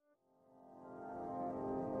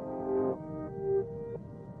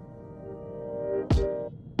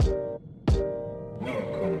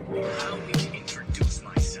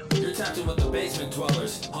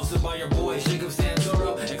Dwellers. Hosted by your boys, Jacob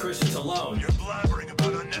Santoro and Christian Talone. You're blabbering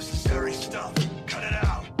about unnecessary stuff. Cut it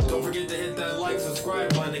out. Don't forget to hit that like,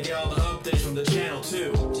 subscribe button to get all the updates from the channel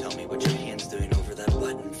too. Tell me what your hand's doing over that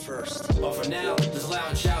button first. But for now, just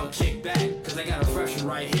loud shout and kick back, cause I got a fresh one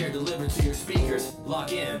right here delivered to your speakers.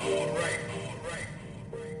 Lock in.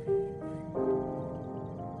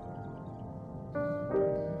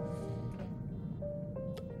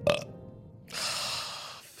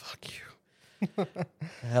 Fuck you.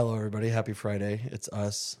 Hello, everybody. Happy Friday. It's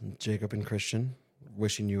us, Jacob and Christian,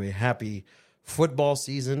 wishing you a happy football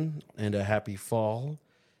season and a happy fall.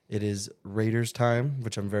 It is Raiders time,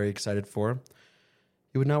 which I'm very excited for.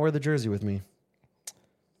 You would not wear the jersey with me.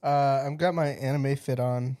 I've got my anime fit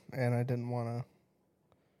on, and I didn't want to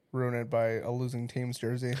ruin it by a losing team's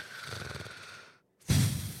jersey.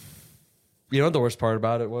 You know what the worst part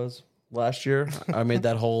about it was? Last year, I made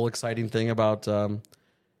that whole exciting thing about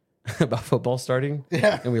about football starting,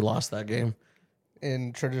 Yeah. and we lost that game.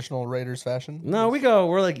 In traditional Raiders fashion. No,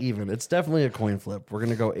 we're like even. It's definitely a coin flip. We're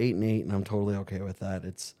gonna go 8-8, and I'm totally okay with that.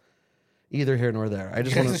 It's either here nor there. I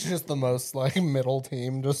just want It's to, just the most like middle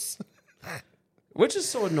team. Just which is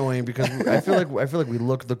so annoying because I feel like we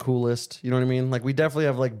look the coolest. You know what I mean? Like we definitely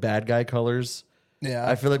have like bad guy colors. yeah,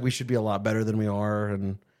 I feel like we should be a lot better than we are,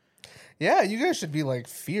 and yeah. You guys should be like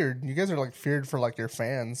feared. You guys are like feared for like your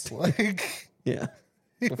fans. Like yeah.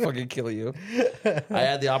 We'll fucking kill you. I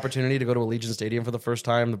had the opportunity to go to Allegiant Stadium for the first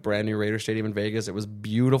time, the brand new Raider Stadium in Vegas. It was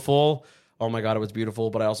beautiful. Oh my God, it was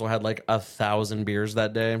beautiful. But I also had like 1,000 beers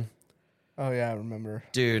that day. oh yeah, I remember.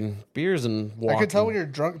 Dude, beers and walking. I could tell when you're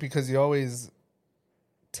drunk because you always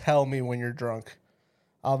tell me when you're drunk.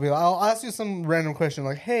 I'll ask you some random question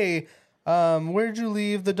like, hey, where'd you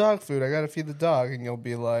leave the dog food? I gotta feed the dog, and you'll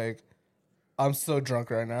be like, I'm so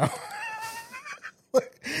drunk right now.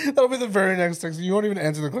 Like, that'll be the very next text. You won't even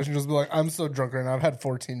answer the question. Just be like, I'm so drunk right now. I've had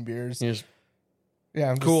 14 beers. You just- Yeah,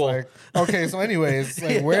 I'm Cool. just like, okay, so anyways,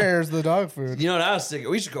 like, where's the dog food? You know what I was thinking?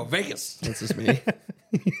 We should go Vegas. That's just me.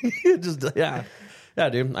 Just yeah,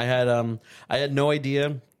 dude. I had no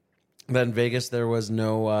idea that in Vegas there was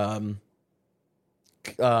no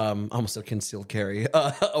almost a concealed carry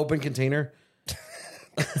open container.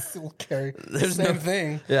 Still carry. There's Same no-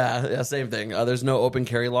 thing. Yeah, same thing. There's no open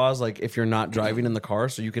carry laws like if you're not driving in the car,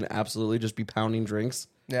 so you can absolutely just be pounding drinks.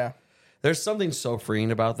 Yeah. There's something so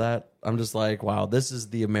freeing about that. I'm just like, wow, this is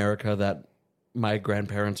the America that my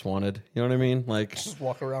grandparents wanted. You know what I mean? Like, Just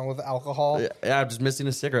walk around with alcohol. yeah, I'm just missing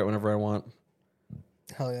a cigarette whenever I want.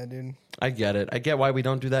 Hell yeah, dude. I get it. I get why we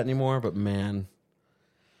don't do that anymore, but man.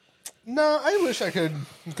 No, I wish I could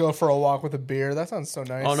go for a walk with a beer. That sounds so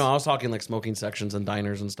nice. Oh, no, I was talking like smoking sections and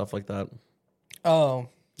diners and stuff like that. Oh.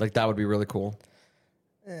 Like, that would be really cool.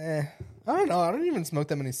 I don't know. I don't even smoke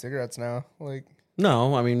that many cigarettes now. Like,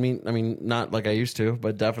 No, I mean, not like I used to,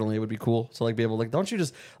 but definitely it would be cool to like be able to, like, don't you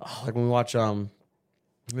just like when we watch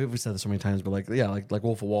we've said this so many times, but like yeah, like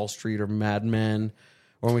Wolf of Wall Street or Mad Men,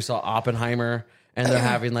 or when we saw Oppenheimer and they're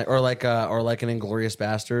having like or like an Inglourious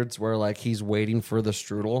Bastards where like he's waiting for the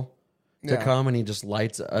strudel to Yeah. come and he just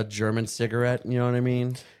lights a German cigarette. You know what I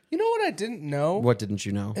mean? you know what I didn't know What didn't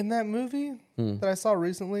you know? in that movie that I saw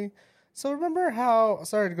recently? So remember how,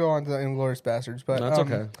 sorry to go on to the Inglourious Bastards, but That's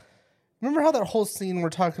okay. remember how that whole scene we're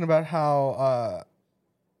talking about how,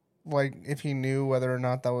 like, if he knew whether or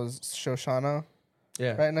not that was Shoshana, Yeah.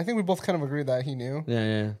 right? And I think we both kind of agreed that he knew,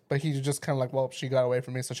 Yeah. but he just kind of like, well, she got away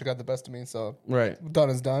from me, so she got the best of me, so Right. done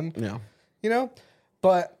is done, Yeah. you know?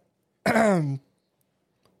 But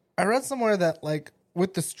I read somewhere that, like,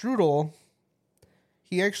 with the strudel,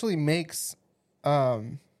 he actually makes a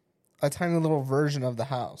tiny little version of the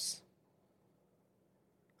house.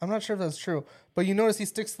 I'm not sure if that's true, but you notice he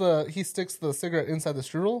sticks the cigarette inside the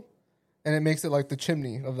strudel, and it makes it like the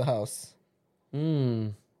chimney of the house.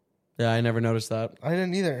 Yeah, I never noticed that. I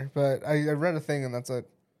didn't either, but I read a thing, and that's what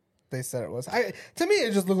they said it was. To me,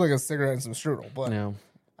 it just looked like a cigarette and some strudel, but Yeah.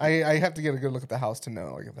 I have to get a good look at the house to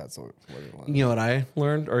know like if that's what it was. You know what I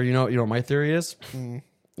learned, or you know what my theory is?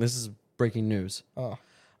 This is breaking news. Oh,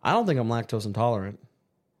 I don't think I'm lactose intolerant.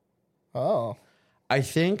 oh, I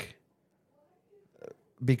think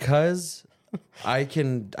because I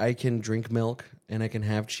can drink milk and I can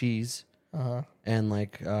have cheese and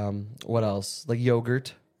like what else? Like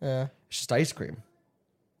yogurt. yeah. It's just ice cream.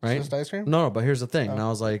 Right? Just ice cream? No, but here's the thing. And I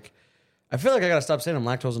was like, I feel like I gotta stop saying I'm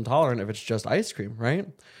lactose intolerant if it's just ice cream, right?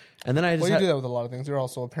 And then I just Well, you do that with a lot of things. You're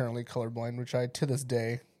also apparently colorblind, which I, to this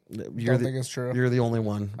day, don't think it's true. You're the only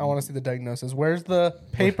one. I want to see the diagnosis. Where's the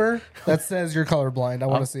paper that says you're colorblind? I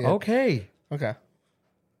want to see it. Okay. Okay.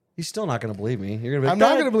 He's still not going to believe me. You're gonna be like, I'm not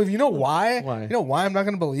 "Dad." going to believe you. You know why? Why? You know why I'm not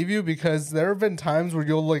going to believe you? Because there have been times where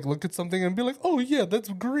you'll like look at something and be like, oh yeah, that's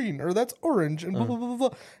green or that's orange and blah, blah, blah, blah.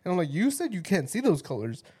 And I'm like, you said you can't see those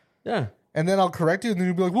colors. Yeah. And then I'll correct you and then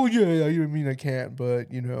you'll be like, well, yeah, you mean I can't,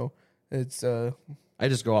 but you know, it's, I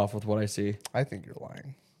just go off with what I see. I think you're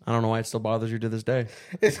lying. I don't know why it still bothers you to this day.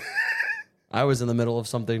 I was in the middle of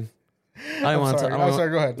something. I'm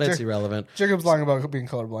sorry, go ahead. That's irrelevant. Jacob's lying about being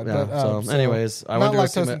colorblind. Yeah, but, so anyways, I not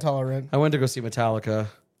went to go lactose see intolerant. I went to go see Metallica.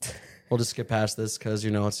 We'll just skip past this because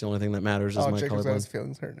it's the only thing that matters is Oh, my Jacob's got his colorblind.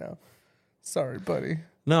 feelings hurt now. Sorry, buddy.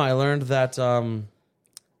 No, I learned that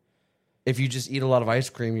if you just eat a lot of ice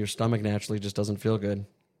cream, your stomach naturally just doesn't feel good.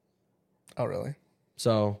 Oh, really?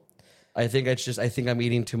 So I think I think I'm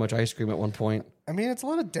eating too much ice cream at one point. I mean, it's a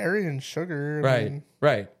lot of dairy and sugar. Right.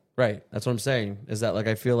 That's what I'm saying. Is that like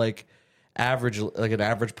I feel like an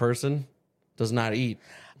average person does not eat.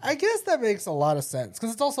 I guess that makes a lot of sense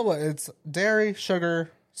because it's also it's dairy,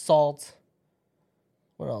 sugar, salt.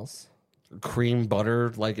 What else? Cream,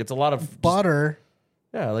 butter, like it's a lot of Butter.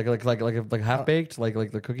 yeah, like half baked,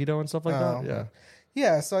 like the cookie dough and stuff like that. Yeah.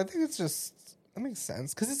 Yeah, so I think it's just that makes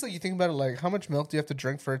sense because it's like you think about it, like how much milk do you have to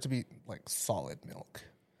drink for it to be like solid milk?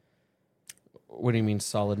 What do you mean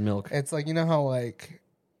solid milk? It's like you know how like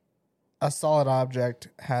a solid object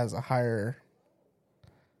has a higher.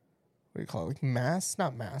 What do you call it? Like mass?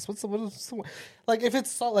 Not mass. What's the like if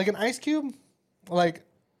it's like an ice cube, like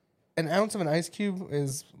an ounce of an ice cube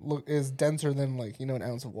is denser than like an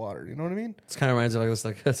ounce of water. You know what I mean? It kind of reminds me of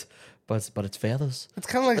like this, but it's feathers. It's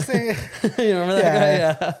kind of like saying, You remember that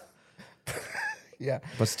guy? Yeah. yeah,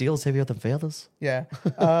 But steel's heavier than feathers. yeah.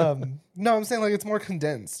 No, I'm saying like it's more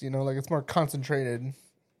condensed. Like it's more concentrated,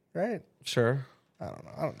 right? Sure. I don't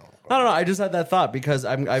know. I don't know. I just had that thought because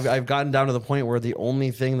I've gotten down to the point where the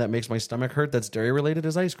only thing that makes my stomach hurt that's dairy related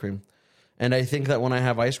is ice cream, and I think that when I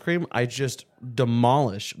have ice cream, I just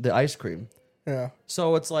demolish the ice cream. Yeah.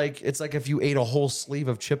 So it's like if you ate a whole sleeve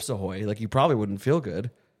of Chips Ahoy, like you probably wouldn't feel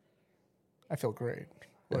good. I feel great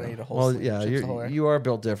when I eat a whole. Well, sleeve yeah, of Chips Ahoy. you are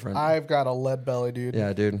built different. I've got a lead belly, dude.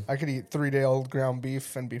 Yeah, dude. I could eat 3-day-old ground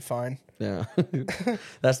beef and be fine. Yeah,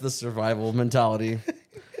 that's the survival mentality.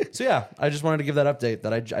 So yeah, I just wanted to give that update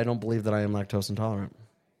that I don't believe that I am lactose intolerant.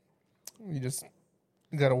 You just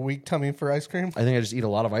got a weak tummy for ice cream. I think I just eat a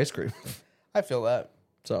lot of ice cream. I feel that.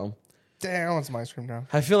 So Damn, I want some ice cream now.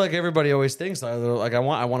 I feel like everybody always thinks like I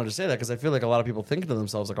wanted to say that because I feel like a lot of people think to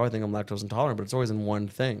themselves like, oh, I think I'm lactose intolerant, but it's always in one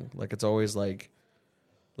thing. Like it's always like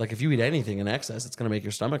if you eat anything in excess, it's gonna make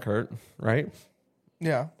your stomach hurt, right?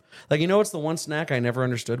 Yeah. Like what's the one snack I never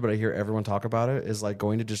understood, but I hear everyone talk about it is like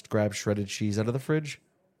going to just grab shredded cheese out of the fridge.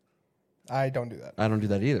 I don't do that. I don't do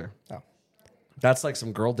that either. No. That's like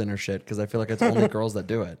some girl dinner shit because I feel like it's only girls that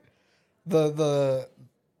do it. The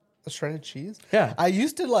shredded cheese? Yeah. I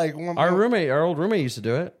used to like Our old roommate used to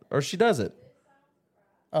do it, or she does it.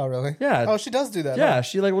 Oh, really? Yeah. Oh, she does do that. Yeah, huh?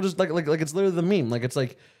 she like will just like it's literally the meme. Like it's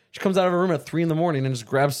like she comes out of her room at 3 a.m. and just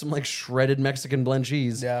grabs some like shredded Mexican blend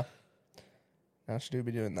cheese. Yeah. Now she do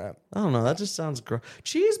be doing that. I don't know. That just sounds gross.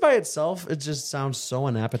 Cheese by itself, it just sounds so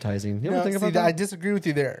unappetizing. You ever think about that? I disagree with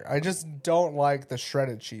you there. I just don't like the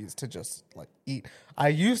shredded cheese to just like eat. I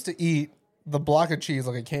used to eat the block of cheese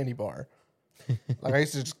like a candy bar. Like I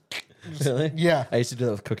used to just Really? yeah. I used to do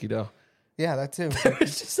that with cookie dough. Yeah, that too.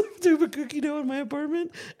 There's just some tube of cookie dough in my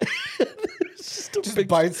apartment. It's just a big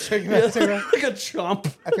Bites sticking out to her. like a chomp.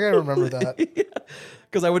 I think I remember that.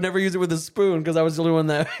 Because I would never use it with a spoon because I was the only one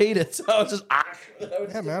that ate it. So I was just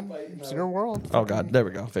Yeah, man. It's your world. Oh God, there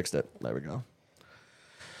we go. Fixed it. There we go.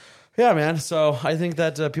 Yeah, man. So I think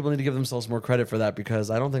that people need to give themselves more credit for that because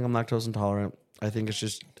I don't think I'm lactose intolerant. I think it's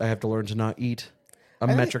just I have to learn to not eat a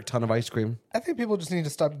metric ton of ice cream. I think people just need to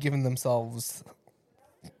stop giving themselves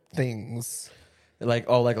things. Like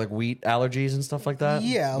wheat allergies and stuff like that.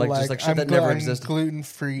 Yeah, like just like shit I'm that never I'm existed. gluten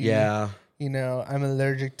free. Yeah, I'm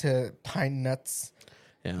allergic to pine nuts.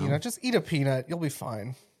 yeah. Just eat a peanut. You'll be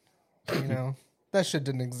fine. That shit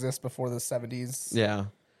didn't exist before the 70s. Yeah.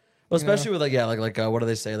 Well, especially with what do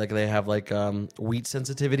they say? Like they have like wheat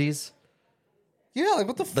sensitivities. Yeah, like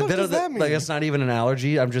what the fuck Like does that mean? Like it's not even an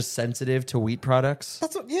allergy. I'm just sensitive to wheat products.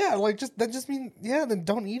 That's what. Yeah, like that just means then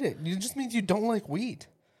don't eat it. It just means you don't like wheat.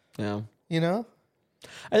 Yeah.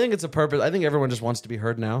 I think it's a purpose. I think everyone just wants to be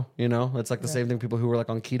heard now. It's like the same thing. People who are like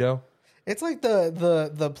on keto. It's like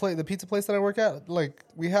the pizza place that I work at. Like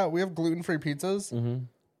we have gluten free pizzas,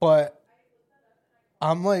 but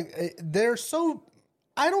I'm like they're so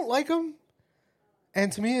I don't like them,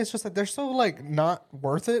 and to me it's just like they're so like not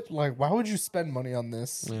worth it. Like why would you spend money on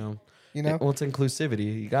this? Yeah. You know, Well, it's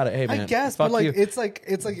inclusivity. You got it. Hey, man. I guess, fuck but like you.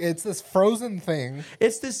 it's this frozen thing.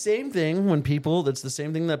 It's the same thing when people. It's the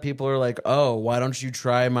same thing that people are like, "Oh, why don't you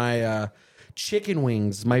try my chicken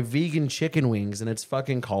wings, my vegan chicken wings?" And it's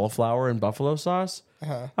fucking cauliflower and buffalo sauce.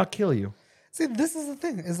 I'll kill you. See, this is the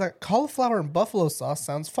thing: is that cauliflower and buffalo sauce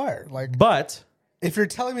sounds fire. Like, But if you're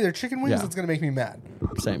telling me they're chicken wings, Yeah. it's gonna make me mad.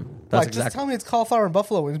 same. That's Like, just tell me it's cauliflower and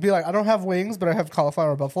buffalo wings. Be like, I don't have wings, but I have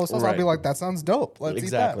cauliflower and buffalo sauce. I'll Right. be like, that sounds dope. Let's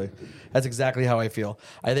exactly. eat that. That's exactly how I feel.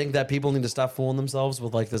 I think that people need to stop fooling themselves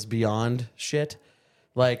with like this Beyond shit.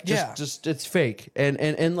 Like, just it's fake.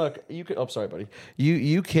 And look, you could. Oh, sorry, buddy.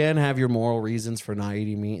 You can have your moral reasons for not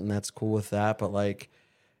eating meat, and that's cool with that. But like,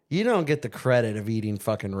 you don't get the credit of eating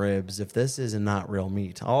fucking ribs if this is not real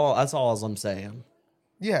meat. That's all I'm saying.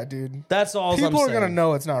 Yeah, dude. That's all I'm saying. People are gonna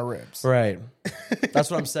know it's not ribs. Right.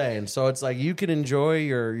 That's what I'm saying. So it's like you can enjoy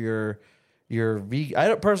your vegan.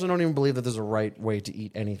 I personally don't even believe that there's a right way to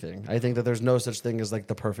eat anything. I think that there's no such thing as like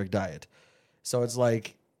the perfect diet. So it's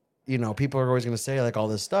like, you know, people are always going to say like all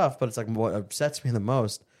this stuff, but it's like what upsets me the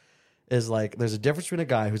most is like there's a difference between a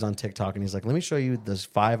guy who's on TikTok and he's like, let me show you those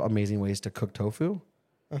 5 amazing ways to cook tofu.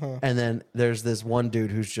 And then there's this one dude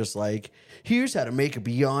who's just like, here's how to make a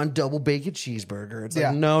Beyond double bacon cheeseburger. It's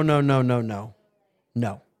Yeah. like, no.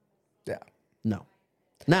 Yeah. No.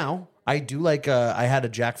 Now, I do like, I had a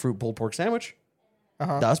jackfruit pulled pork sandwich.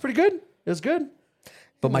 That was pretty good. It was good.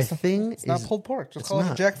 But my thing It's is. not pulled pork. Just call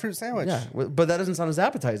not. it a jackfruit sandwich. Yeah, but that doesn't sound as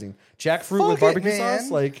appetizing. Jackfruit Fuck with barbecue it, man.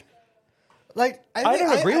 sauce? Like, Like, I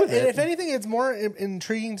don't agree with it. If anything, it's more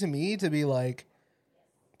intriguing to me to be like,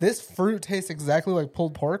 this fruit tastes exactly like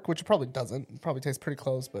pulled pork, which it probably doesn't. It probably tastes pretty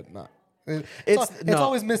close, but not. It's no.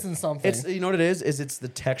 always missing something. it's, you know what it is? It's the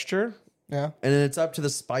texture, yeah. and then it's up to the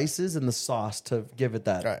spices and the sauce to give it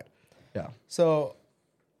that. Right. Yeah. So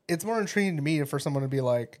it's more intriguing to me for someone to be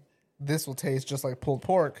like, this will taste just like pulled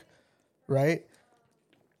pork, right?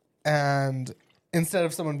 And instead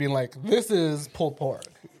of someone being like, this is pulled pork,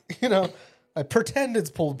 you know, like pretend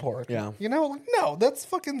it's pulled pork. Yeah. You know, like, no, that's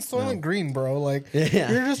fucking Soylent Green, bro. Like,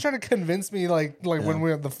 Yeah. you're just trying to convince me, like when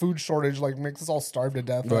we have the food shortage, like makes us all starve to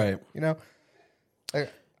death. Right. Like, you know,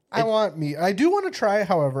 like, I want meat. I do want to try,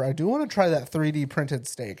 however, that 3D printed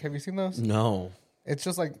steak. Have you seen those? No. It's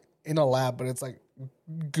just like in a lab, but it's like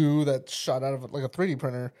goo that's shot out of like a 3D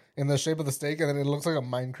printer in the shape of the steak, and then it looks like a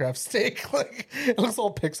Minecraft steak. Like, it looks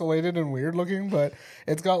all pixelated and weird looking, but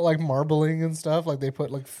it's got like marbling and stuff. Like, they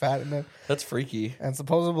put like fat in it, That's freaky. and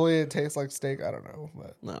supposedly it tastes like steak. I don't know,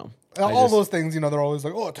 but No. all those things, you know, they're always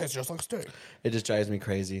like, oh, it tastes just like steak. It just drives me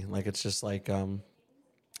crazy. Like, it's just like,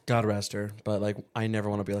 God rest her. But like, I never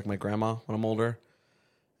want to be like my grandma when I'm older.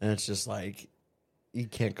 And it's just like, you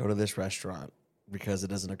can't go to this restaurant because it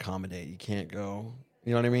doesn't accommodate. You can't go.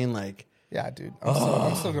 You know what I mean? Like, Yeah, dude,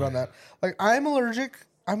 I'm so good on that. Like, I'm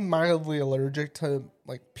mildly allergic to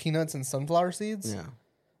like peanuts and sunflower seeds. yeah.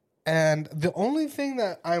 And the only thing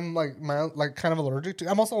that I'm like kind of allergic to,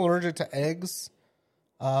 I'm also allergic to eggs.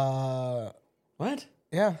 What?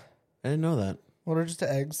 Yeah, I didn't know that. allergic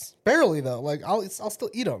to eggs. Barely though. Like, I'll still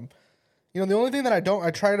eat them. You know, the only thing that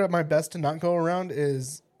I try to my best to not go around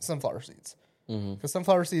is sunflower seeds, because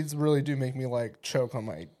sunflower seeds really do make me like choke on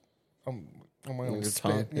my own Your spit.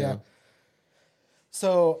 tongue, Yeah. yeah.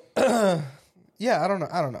 So, yeah, I don't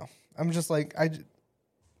know. I'm just like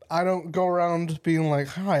I don't go around being like,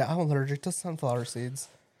 hi, I'm allergic to sunflower seeds.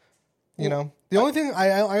 You know, the only thing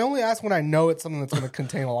I only ask when I know it's something that's going to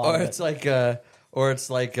contain a lot Or of it's it.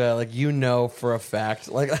 like, you know for a fact.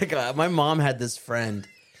 Like my mom had this friend.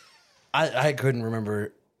 I couldn't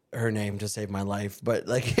remember her name to save my life, but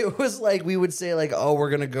like it was like we would say like, oh, we're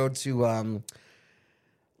gonna go to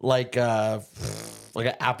like an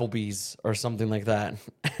Applebee's or something like that,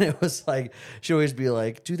 and it was like she always be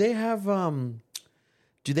like, do they have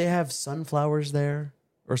sunflowers there?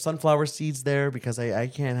 Or sunflower seeds there, because I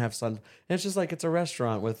can't have sun. And it's just like it's a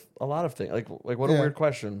restaurant with a lot of things. Like what a Yeah. weird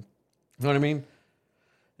question. You know what I mean?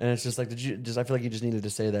 And it's just like I feel like you just needed to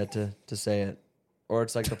say that to say it, or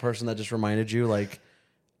it's like the person that just reminded you like,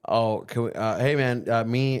 oh, can we, hey man,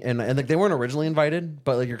 me and like they weren't originally invited,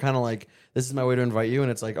 but like you're kind of like, this is my way to invite you, and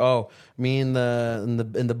it's like, oh, me and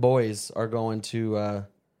the boys are going to I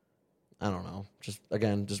don't know, just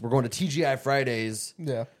we're going to TGI Fridays.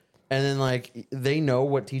 Yeah. And then, like, they know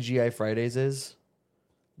what TGI Fridays is,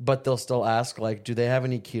 but they'll still ask, like, do they have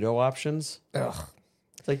any keto options? Ugh.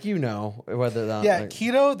 It's like, you know, whether that. Yeah, like,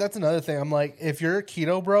 keto, that's another thing. I'm like, if you're a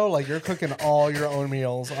keto, bro, like, you're cooking all your own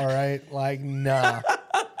meals, all right? Like, nah.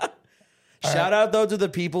 Shout out though to the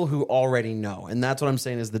people who already know, and that's what I'm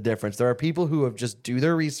saying is the difference. There are people who have just do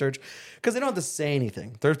their research because they don't have to say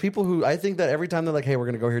anything. There's people who I think that every time they're like, "Hey, we're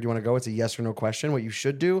gonna go here. Do you want to go?" It's a yes or no question. What you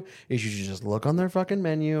should do is you should just look on their fucking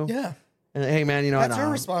menu. Yeah. And hey, man, you know That's your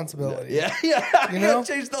responsibility. Yeah. You know?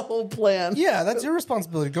 gotta change the whole plan. Yeah, that's your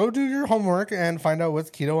responsibility. Go do your homework and find out what's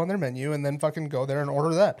keto on their menu, and then fucking go there and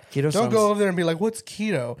order that. Keto Don't sounds- go over there and be like, "What's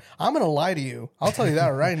keto?" I'm gonna lie to you. I'll tell you that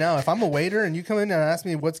right now. If I'm a waiter and you come in and ask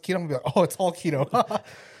me what's keto, I'm gonna be like, "Oh, it's all keto."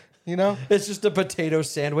 You know, It's just a potato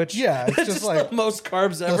sandwich. Yeah, it's just like the most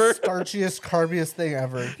carbs the ever. starchiest, carbiest thing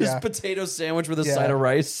ever. Just Yeah, potato sandwich with a Yeah. side of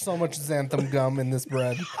rice. So much xanthan gum in this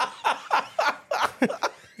bread.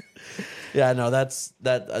 Yeah, no,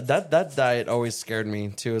 that diet always scared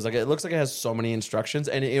me too. It's like it looks like it has so many instructions,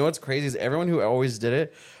 and you know what's crazy is everyone who always did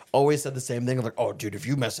it always said the same thing of like, "Oh, dude, if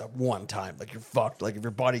you mess up one time, like you're fucked. Like if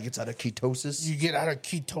your body gets out of ketosis, You get out of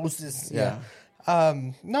ketosis. Yeah.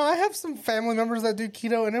 No, I have some family members that do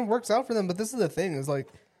keto and it works out for them. But this is the thing is like,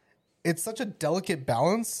 it's such a delicate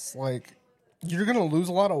balance. Like you're going to lose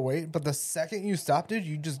a lot of weight, but the second you stop, dude,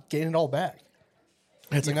 you just gain it all back.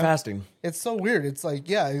 it's like know? fasting." It's so weird. It's like,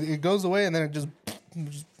 yeah, it goes away and then it just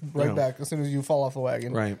right Yeah. back as soon as you fall off the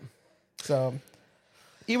wagon. Right. So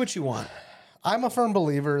Eat what you want. I'm a firm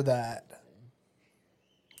believer that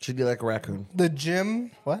Should eat like a raccoon. the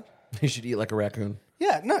gym, what? You should eat like a raccoon.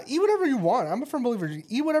 Yeah, no, eat whatever you want. I'm a firm believer.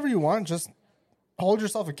 Eat whatever you want. Just hold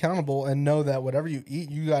yourself accountable and know that whatever you eat,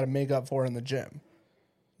 you got to make up for in the gym.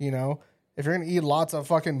 You know, if you're going to eat lots of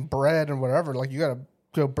fucking bread and whatever, like you got to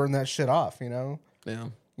go burn that shit off, you know? Yeah.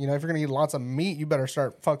 You know, if you're going to eat lots of meat, you better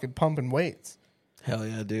start fucking pumping weights. Hell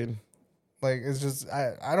yeah, dude. Like, it's just,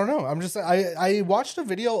 I don't know. I'm just, I watched a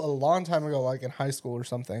video a long time ago, like in high school or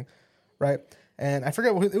something, right? And I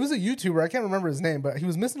forget, it was a YouTuber. I can't remember his name, but he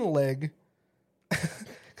was missing a leg.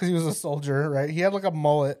 Because he was a soldier, right? He had like a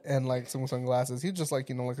mullet and like some sunglasses. He was just like,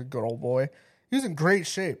 you know, like a good old boy. He was in great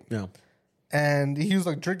shape. Yeah. And he was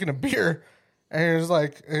like drinking a beer. And he was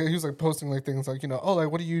like posting like things like, you know, oh,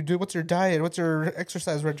 like, what do you do? What's your diet? What's your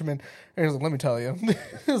exercise regimen? And he was like, let me tell you.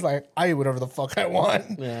 He was like, I eat whatever the fuck I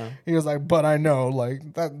want. Yeah. He was like, but I know, like,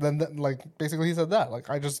 like, basically he said that. Like,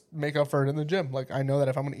 I just make up for it in the gym. Like, I know that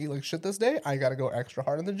if I'm going to eat like shit this day, I got to go extra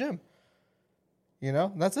hard in the gym. You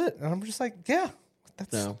know, that's it. And I'm just like, yeah,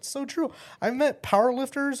 that's so true. I've met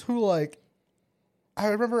powerlifters who like, I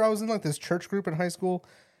remember I was in like this church group in high school,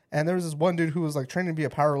 and there was this one dude who was like training to be a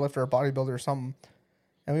powerlifter or bodybuilder or something.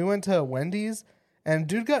 And we went to Wendy's, and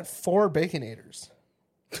dude got 4 Baconators.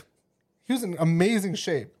 He was in amazing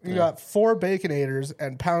shape. He got 4 Baconators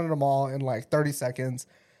and pounded them all in like 30 seconds.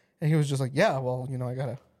 And he was just like, yeah, well, you know, I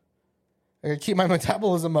gotta keep my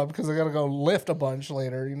metabolism up because I gotta go lift a bunch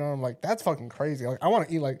later. You know, I'm like, that's fucking crazy. Like, I want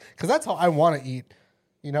to eat like, because that's how I want to eat.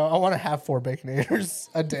 You know, I want to have 4 Baconators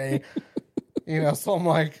a day. You know, so I'm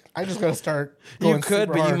like, I just gotta start going You could,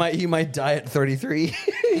 super but hard. you might die at 33.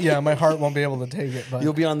 Yeah, my heart won't be able to take it. But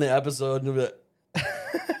You'll be on the episode and it'll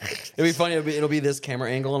be funny. It'll be this camera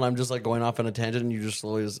angle, and I'm just like going off on a tangent, and you just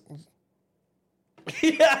slowly just.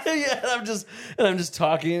 Yeah. And I'm just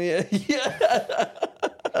talking. Yeah.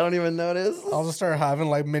 I don't even notice. I'll just start having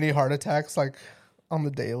like mini heart attacks like on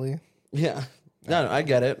the daily. Yeah. No, I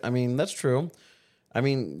get it. I mean, that's true. I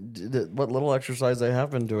mean, what little exercise I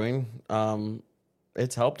have been doing,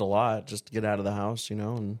 it's helped a lot just to get out of the house, you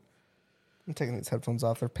know, and I'm taking these headphones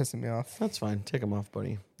off. They're pissing me off. that's fine. Take them off,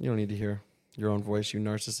 buddy. You don't need to hear your own voice, you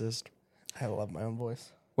narcissist. I love my own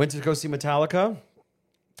voice. Went to go see Metallica.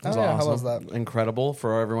 It was Oh, yeah. How awesome. was that? Incredible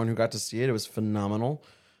for everyone who got to see it. It was phenomenal.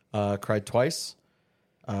 Cried twice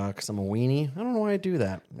because I'm a weenie. I don't know why I do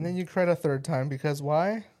that. And then you cried a third time because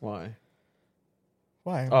why? Why?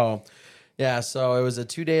 Why? Oh, yeah. So it was a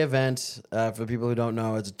 2-day event. For people who don't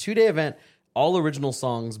know, it's a 2-day event. All original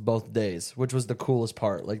songs both days, which was the coolest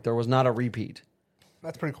part. Like there was not a repeat.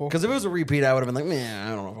 That's pretty cool. Because if it was a repeat, I would have been like, man,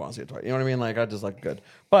 I don't know if I want to see it twice. You know what I mean? Like I just like good.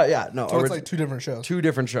 But yeah, no. So it's like 2 different shows. 2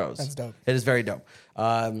 different shows. That's dope. It is very dope.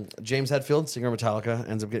 James Hetfield, singer of Metallica,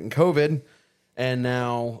 ends up getting COVID. And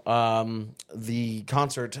now the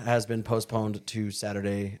concert has been postponed to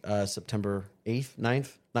Saturday, September 8th,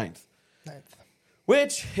 9th? 9th. Ninth.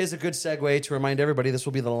 Which is a good segue to remind everybody this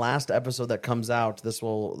will be the last episode that comes out. This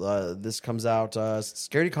comes out,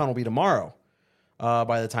 ScarityCon will be tomorrow.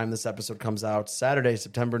 By the time this episode comes out, Saturday,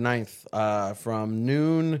 September 9th, from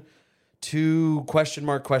noon to question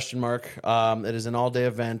mark. It is an all-day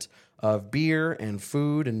event of beer and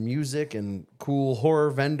food and music and cool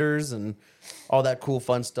horror vendors and all that cool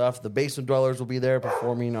fun stuff. The Basement Dwellers will be there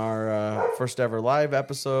performing our first ever live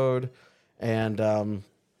episode. And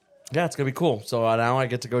yeah, it's going to be cool. So now I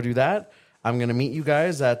get to go do that. I'm going to meet you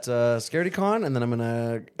guys at ScarityCon, and then I'm going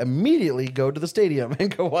to immediately go to the stadium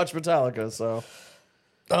and go watch Metallica. So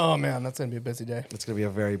Oh, man, that's going to be a busy day. it's going to be a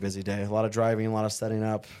very busy day. A lot of driving, a lot of setting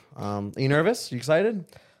up. Are you nervous? You excited?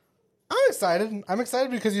 I'm excited. I'm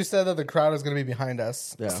excited because you said that the crowd is going to be behind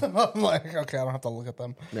us. Yeah. So I'm like, okay, I don't have to look at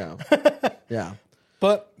them. Yeah. Yeah.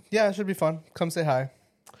 But, yeah, it should be fun. Come say hi.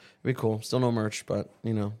 It'd be cool. Still no merch, but,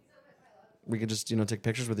 we could just, take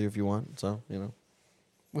pictures with you if you want. So,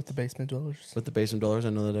 With the basement dwellers. with the Basement Dwellers. I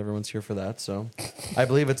know that everyone's here for that. So I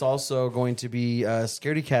believe it's also going to be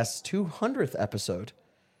ScarityCast's 200th episode.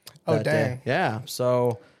 Oh, that dang. day. Yeah.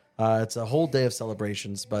 So it's a whole day of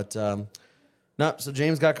celebrations. But no, so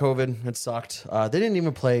James got COVID. It sucked. They didn't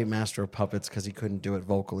even play Master of Puppets because he couldn't do it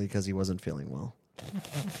vocally because he wasn't feeling well.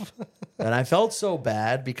 And I felt so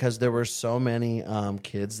bad because there were so many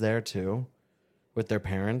kids there too with their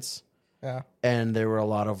parents. Yeah. And there were a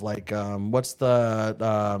lot of like, what's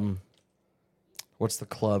the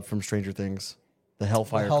club from Stranger Things? The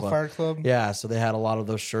Hellfire Hellfire Club? Yeah, so they had a lot of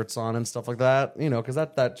those shirts on and stuff like that, because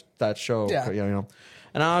that show, Yeah.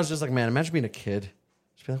 And I was just like, man, imagine being a kid.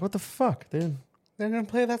 Just be like, what the fuck? They're going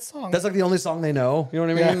to play that song. That's like the only song they know. You know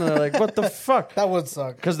what I mean? Yeah. And they're like, what the fuck? That would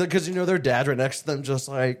suck. Because their dad's right next to them, just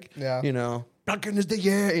like, Yeah. Duncan is the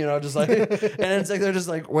just like, and it's like they're just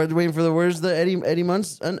like, we're waiting for where's the Eddie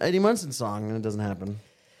Munson song, and it doesn't happen.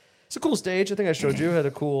 It's a cool stage. I think I showed you. It had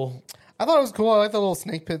a cool. I thought it was cool. I like the little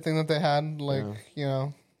snake pit thing that they had. Like,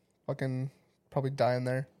 fucking probably die in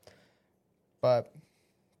there. But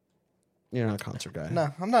You're not a concert guy. no,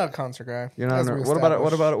 I'm not a concert guy. You're not. As we What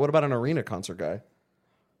about an arena concert guy?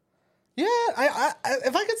 Yeah, I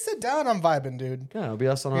if I could sit down, I'm vibing, dude. Yeah, it'll be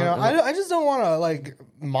us on. I just don't want to like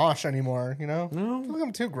mosh anymore. No? I feel like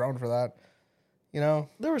I'm too grown for that.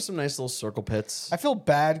 There were some nice little circle pits. I feel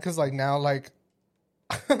bad because like now like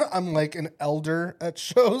I'm like an elder at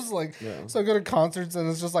shows. Like so I go to concerts and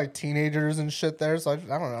it's just like teenagers and shit there. So I don't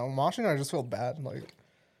know, moshing. I just feel bad, like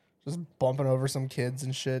just bumping over some kids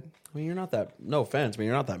and shit. I mean, you're not that. No offense, but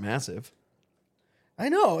you're not that massive. I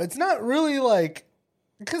know it's not really like.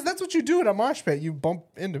 Because that's what you do at a mosh pit. You bump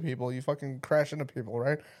into people. You fucking crash into people,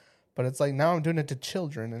 right? But it's like now I'm doing it to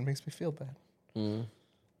children and it makes me feel bad.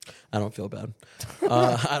 I don't feel bad.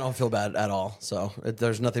 I don't feel bad at all. So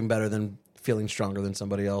there's nothing better than feeling stronger than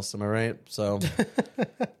somebody else. Am I right? So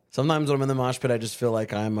sometimes when I'm in the mosh pit, I just feel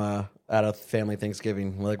like I'm at a family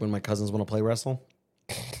Thanksgiving, like when my cousins want to play wrestle.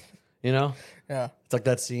 Yeah. It's like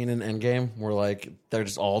that scene in Endgame where like they're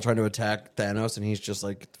just all trying to attack Thanos and he's just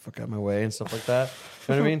like, get the fuck out of my way and stuff like that.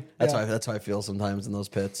 You know what I mean? That's how I feel sometimes in those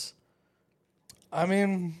pits. I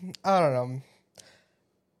mean, I don't know.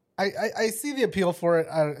 I see the appeal for it.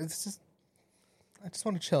 I just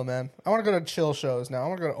want to chill, man. I want to go to chill shows now. I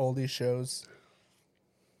want to go to oldie shows.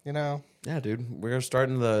 Yeah, dude. We're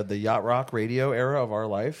starting the yacht rock radio era of our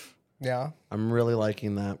life. Yeah. I'm really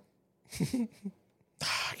liking that.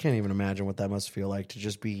 I can't even imagine what that must feel like to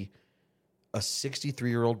just be a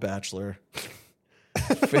 63-year-old bachelor,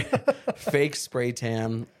 fake spray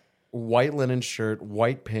tan, white linen shirt,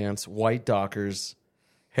 white pants, white Dockers,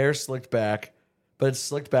 hair slicked back, but it's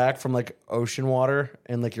slicked back from like ocean water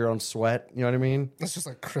and like your own sweat. You know what I mean? It's just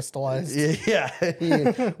like crystallized. Yeah.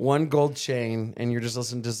 One gold chain and you're just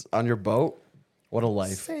listening to on your boat. What a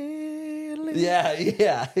life. Sailing. Yeah.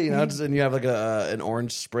 And you have like an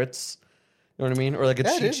orange spritz. You know what I mean? Or like a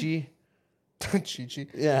Chi-Chi. Chi-Chi.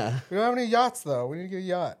 Yeah. We don't have any yachts, though. We need to get a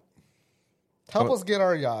yacht. Help us get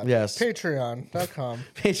our yacht. Yes. Patreon.com.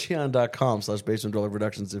 Patreon.com/Basement Dweller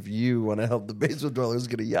Productions if you want to help the Basement Dwellers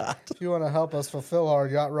get a yacht. If you want to help us fulfill our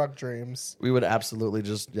yacht rock dreams. We would absolutely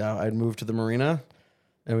I'd move to the marina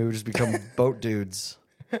and we would just become boat dudes.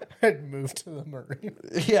 I'd move to the marina.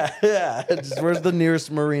 Yeah. Where's the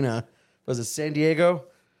nearest marina? Was it San Diego?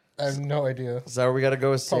 I have no idea. Is that where we got to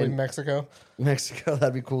go? Probably Mexico. Mexico.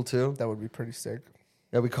 That'd be cool too. That would be pretty sick.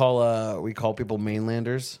 Yeah, we call people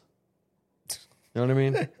mainlanders. You know what I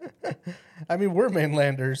mean? I mean, we're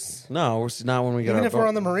mainlanders. No, it's not when we get Even our if boat. we're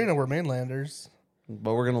on the marina, we're mainlanders.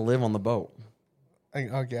 But we're gonna live on the boat.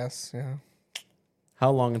 I guess, yeah.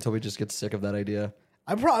 How long until we just get sick of that idea?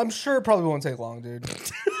 I'm sure it probably won't take long, dude.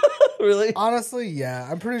 Really? Honestly, yeah.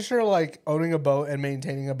 I'm pretty sure like owning a boat and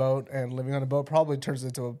maintaining a boat and living on a boat probably turns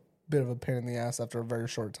into a bit of a pain in the ass after a very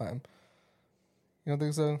short time. You don't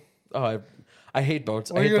think so? Oh, I hate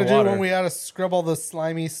boats. What I are hate you the gonna water. do when we had to scrub all the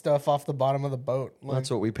slimy stuff off the bottom of the boat? Like, That's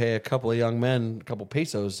what we pay a couple of young men, a couple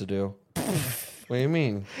pesos to do. What do you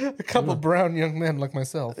mean? a couple brown young men like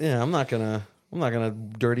myself. Yeah, I'm not gonna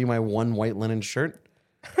dirty my one white linen shirt.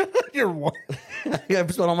 You're what? I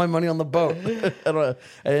spent all my money on the boat. I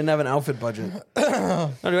didn't have an outfit budget.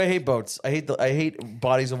 No, dude, I hate boats. I hate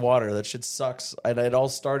bodies of water. That shit sucks. It all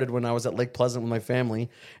started when I was at Lake Pleasant with my family,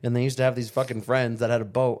 and they used to have these fucking friends that had a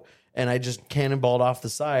boat, and I just cannonballed off the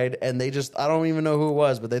side, and I don't even know who it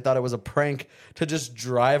was, but they thought it was a prank to just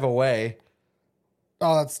drive away.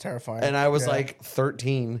 Oh, that's terrifying. And I was like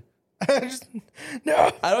 13.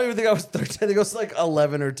 No. I don't even think I was 13. I think I was like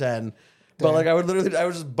 11 or 10. But Damn. like I was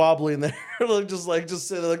just bobbling there, just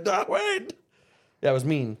sitting there, like, nah, wait. Yeah, it was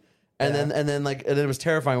mean. And then it was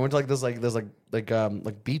terrifying. I went to this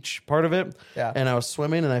beach part of it. Yeah. And I was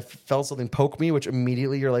swimming and I felt something poke me, which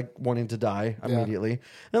immediately you're like wanting to die immediately. And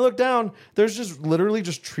I look down, there's just literally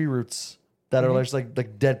just tree roots that are just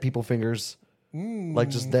like dead people fingers. Like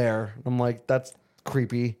just there. I'm like, that's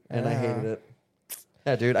creepy, and I hated it.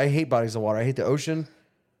 Yeah, dude, I hate bodies of water. I hate the ocean.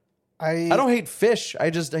 I don't hate fish. I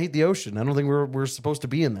hate the ocean. I don't think we're supposed to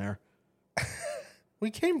be in there. We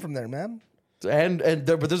came from there, man.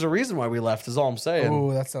 But there's a reason why we left. Is all I'm saying.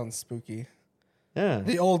 Oh, that sounds spooky. Yeah.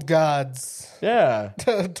 The old gods Yeah.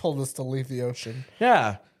 told us to leave the ocean.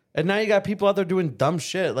 Yeah. And now you got people out there doing dumb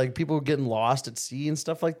shit, like people getting lost at sea and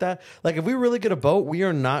stuff like that. Like if we really get a boat, we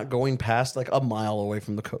are not going past like a mile away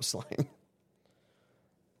from the coastline.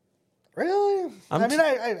 Really? I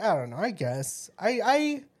don't know. I guess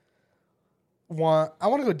I want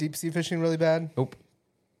to go deep sea fishing really bad. Nope.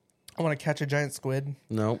 I want to catch a giant squid.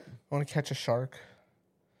 Nope. I want to catch a shark.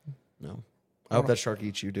 No. I hope that shark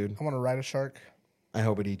eats you, dude. I want to ride a shark. I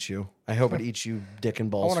hope it eats you. I hope it eats you dick and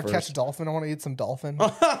I balls want to first. catch a dolphin. I want to eat some dolphin.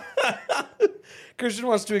 Christian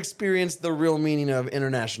wants to experience the real meaning of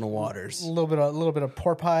international waters. a little bit of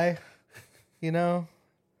pork pie. You know?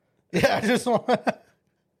 Yeah, I just want.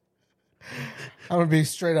 I'm gonna be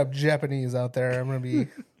straight up Japanese out there. I'm gonna be,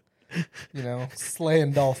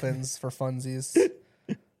 slaying dolphins for funsies.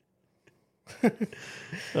 You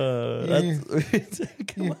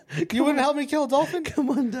wouldn't help me kill a dolphin?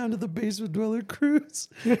 Come on down to the Basement Dweller cruise.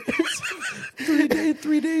 It's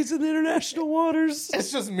 3 days in the international waters.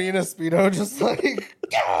 It's just me and a Speedo, just like. Do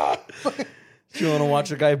you want to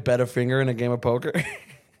watch a guy bet a finger in a game of poker?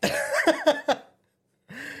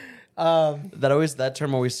 That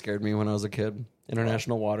term always scared me when I was a kid.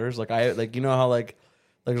 International waters, you know how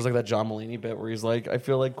there's like that John Mulaney bit where he's like, I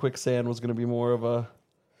feel like quicksand was going to be more of a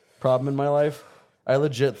problem in my life. I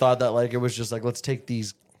legit thought that it was just like, let's take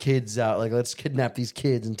these kids out, let's kidnap these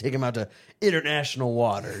kids and take them out to international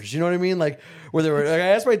waters. You know what I mean? Like where they were. I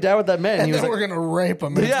asked my dad what that meant. And he was we're gonna rape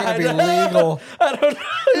them. It's Yeah, gonna be I know. legal. I don't know.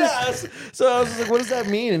 Yeah. So I was just like, what does that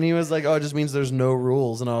mean? And he was like, oh, it just means there's no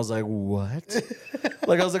rules. And I was like, what?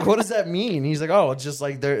 I was like, what does that mean? He's like, oh, it's just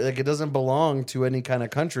it doesn't belong to any kind of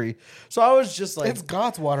country. So I was just like, It's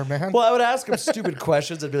God's water, man. well, I would ask him stupid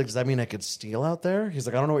questions. I'd be like, does that mean I could steal out there? He's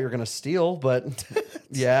like, I don't know what you're going to steal, but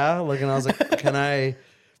yeah. And I was like, can I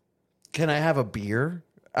have a beer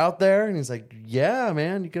out there? And he's like, yeah,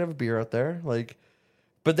 man, you can have a beer out there.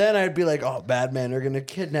 But then I'd be like, oh, bad men are going to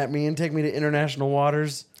kidnap me and take me to international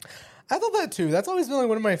waters. I thought that too. That's always been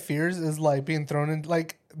one of my fears is being thrown into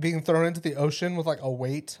the ocean with a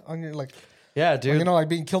weight on your Yeah, dude.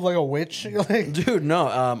 being killed like a witch. Dude,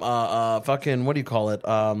 no. Fucking, what do you call it?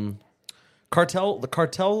 The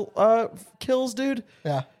cartel kills, dude.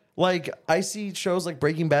 Yeah. I see shows like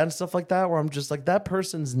Breaking Bad and stuff like that where I'm just like, that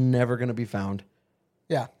person's never going to be found.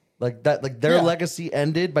 Yeah. Their legacy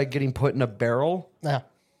ended by getting put in a barrel Yeah.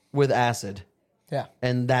 with acid. Yeah.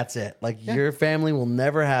 And that's it. Your family will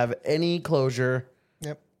never have any closure.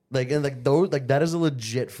 Yep. That is a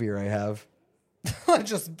legit fear I have.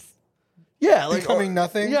 Just Yeah, becoming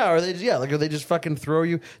nothing. Yeah, or they just fucking throw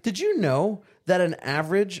you. Did you know that an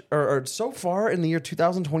average or so far in the year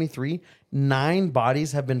 2023, 9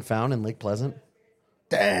 bodies have been found in Lake Pleasant?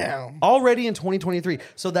 Damn. Already in 2023.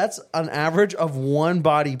 So that's an average of 1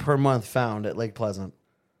 body per month found at Lake Pleasant.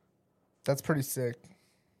 That's pretty sick.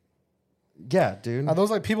 Yeah, dude. Are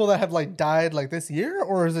those people that have died this year,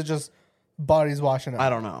 or is it just bodies washing up? I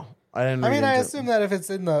don't know. I assume that if it's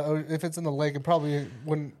in the lake, it probably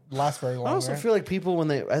wouldn't last very long. I also right? feel like people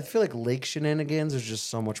I feel like lake shenanigans is just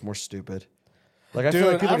so much more stupid. I Dude, feel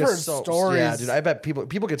like people I've get heard so stories. Yeah, dude. I bet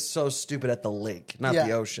people get so stupid at the lake, not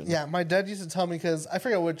the ocean. Yeah, my dad used to tell me because I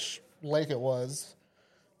forget which lake it was,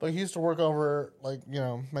 but he used to work over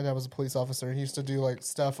my dad was a police officer. He used to do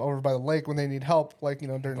stuff over by the lake when they need help,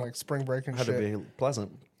 during spring break and Had shit. to be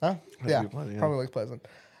pleasant. Huh? Yeah, be Pleasant, yeah. probably Lake Pleasant.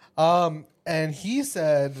 And he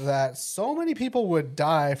said that so many people would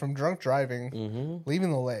die from drunk driving,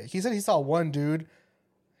 leaving the lake. He said he saw one dude.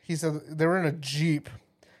 He said they were in a Jeep,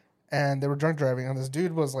 and they were drunk driving, and this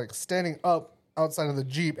dude was standing up outside of the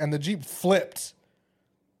Jeep, and the Jeep flipped.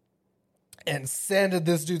 and sanded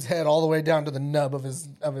this dude's head all the way down to the nub of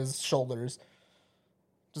his shoulders.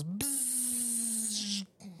 Just bzzz,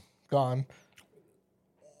 gone.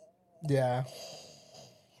 Yeah.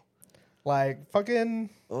 Like fucking.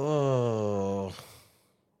 Oh.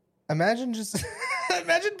 Imagine just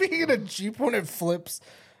imagine being in a Jeep when it flips,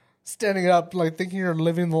 standing up, like thinking you're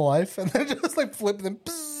living the life, and then just like flip them.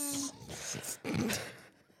 Dude,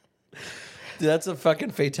 that's a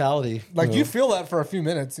fucking fatality. Like you feel that for a few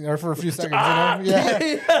minutes or for a few seconds, you know?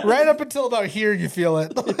 Yeah. Right up until about here you feel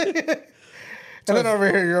it. And then over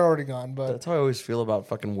here you're already gone. But That's how I always feel about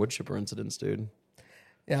fucking wood chipper incidents, dude.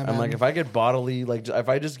 yeah, man. I'm like, if I get bodily, like, if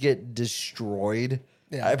I just get destroyed,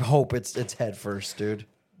 Yeah. I hope it's head first, dude.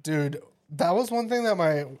 Dude, that was one thing that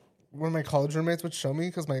one of my college roommates would show me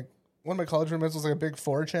because one of my college roommates was like a big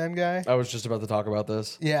 4chan guy. I was just about to talk about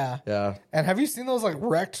this. Yeah. Yeah. And have you seen those like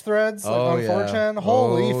wrecked threads on 4chan?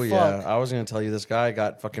 Holy fuck. Yeah. I was gonna tell you this guy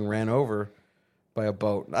got fucking ran over by a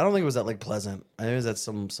boat. I don't think it was at Lake Pleasant. I think it was at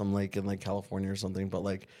some lake in like California or something. But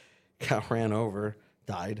like, got ran over,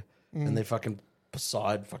 died, and they fucking saw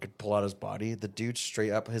it fucking pull out his body. The dude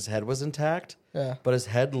straight up, his head was intact. Yeah. But his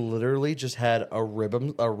head literally just had a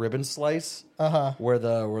ribbon slice where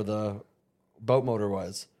the boat motor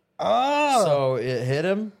was. Oh. So it hit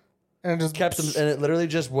him, And it just kept him, and it literally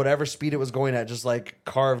just whatever speed it was going at, just like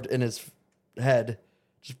carved in his head.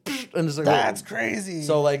 Just, and just like, That's crazy.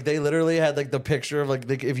 So like they literally had like the picture of like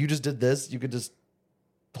if you just did this, you could just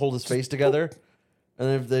hold his face together, and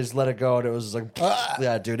then if they just let it go, and it was just like,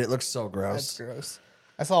 yeah, dude, it looks so That's gross. gross.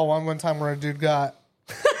 I saw one time where a dude got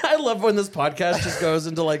I love when this podcast just goes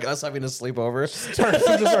into like us having a sleepover.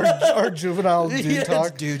 our juvenile dude Yeah,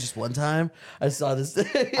 talk. dude, just one time I saw this.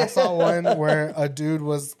 I saw one where a dude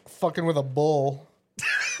was fucking with a bull.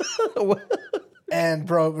 And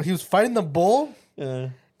bro, he was fighting the bull,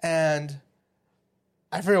 and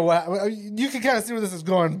I forget what. You can kind of see where this is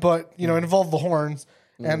going, but you know, it involved the horns,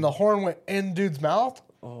 and the horn went in dude's mouth,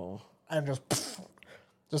 and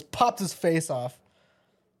just popped his face off,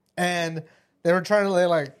 and they were trying to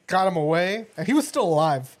like got him away, and he was still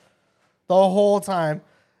alive the whole time.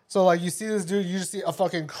 So like you see this dude, you just see a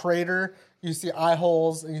fucking crater, you see eye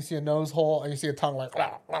holes, and you see a nose hole, and you see a tongue like,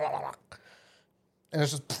 and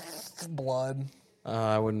it's just blood.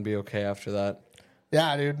 I wouldn't be okay after that.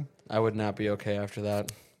 Yeah, dude. I would not be okay after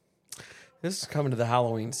that. This is coming to the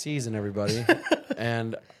Halloween season, everybody.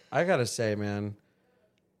 And I gotta say, man,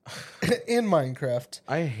 In Minecraft.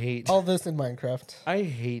 I hate All this in Minecraft. I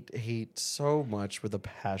hate so much with a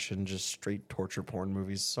passion just straight torture porn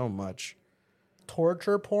movies so much.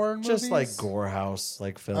 Torture porn movies? Just like gore house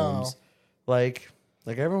like films. Like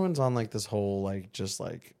everyone's on like this whole like just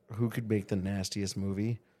like who could make the nastiest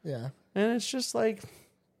movie. Yeah. And it's just like,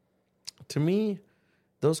 to me,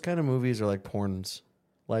 those kind of movies are like porns.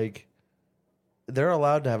 Like, they're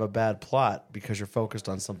allowed to have a bad plot because you're focused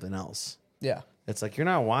on something else. Yeah. It's like you're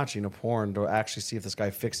not watching a porn to actually see if this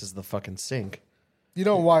guy fixes the fucking sink. You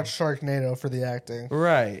don't watch Sharknado for the acting.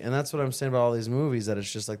 Right. And that's what I'm saying about all these movies, that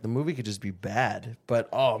it's just like the movie could just be bad. But,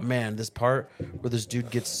 oh man, this part where this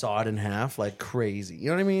dude gets sawed in half like crazy. You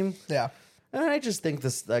know what I mean? Yeah. And I just think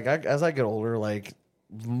this, like, as I get older, like,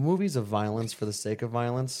 movies of violence for the sake of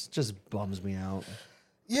violence just bums me out.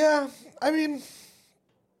 Yeah. I mean,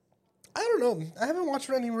 I don't know. I haven't watched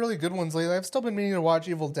any really good ones lately. I've still been meaning to watch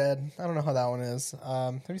Evil Dead. I don't know how that one is.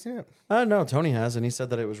 Have you seen it? No, Tony has, and he said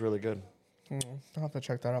that it was really good. I'll have to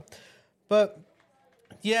check that out. But,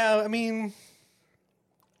 yeah, I mean,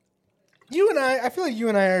 I feel like you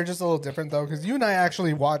and I are just a little different, though, because you and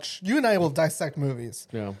I will dissect movies,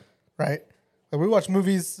 Yeah. right? Like, we watch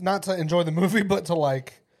movies not to enjoy the movie, but to,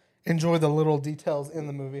 like, enjoy the little details in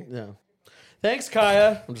the movie. Yeah. Thanks,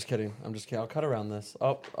 Kaya. I'm just kidding. I'll cut around this.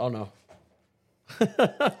 Oh no.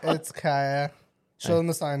 It's Kaya. Show them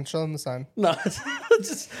the sign. Show them the sign. No,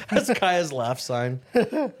 that's Kaya's laugh sign.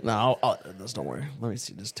 No, I'll edit this. Don't worry. Let me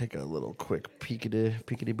see. Just take a little quick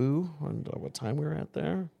peekity boo on what time we were at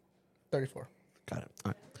there. 34. Got it.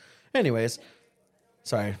 All right. Anyways,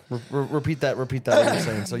 sorry. Repeat that. What you're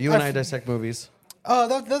saying. So you and I dissect movies.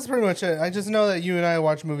 Oh, that's pretty much it. I just know that you and I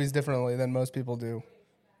watch movies differently than most people do.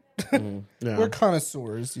 Yeah. We're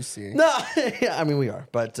connoisseurs, you see. No, yeah, I mean we are,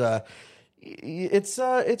 but it's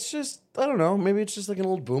just, I don't know. Maybe it's just like an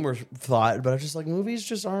old boomer thought, but it's just like movies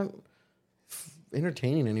just aren't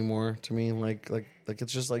entertaining anymore to me. Like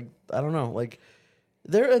it's just like, I don't know. Like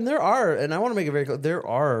there are, and I want to make it very clear, there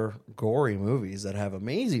are gory movies that have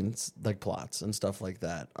amazing like plots and stuff like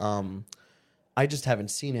that. I just haven't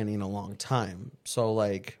seen any in a long time. So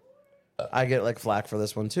like, I get like flack for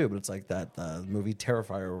this one too, but it's like that movie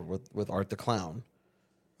Terrifier with Art the Clown.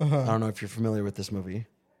 I don't know if you're familiar with this movie.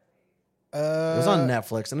 It was on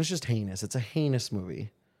Netflix, and it's just heinous. It's a heinous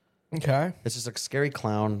movie. Okay. It's just a scary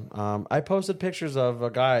clown. I posted pictures of a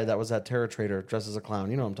guy that was at Terror Trader dressed as a clown.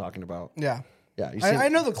 You know what I'm talking about. Yeah. Yeah. You I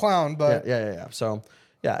know the clown, but Yeah. So,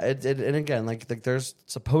 yeah, and again, like there's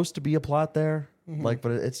supposed to be a plot there, like,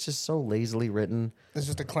 but it's just so lazily written. it's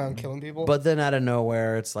just a clown killing people. But then out of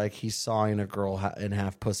nowhere, it's like he's sawing a girl in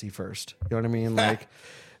half pussy first. You know what I mean? Like,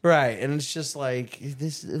 right. And it's just like,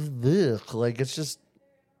 this, ugh, like, it's just,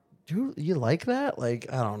 dude, you like that?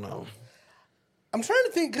 Like, I don't know. I'm trying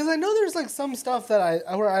to think because I know there's like some stuff that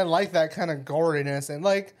where I like that kind of goriness and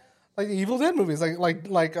like the Evil Dead movies,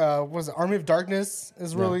 like was it Army of Darkness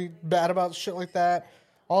is really bad about shit like that.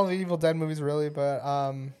 All the Evil Dead movies really, but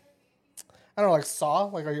I don't know, like Saw.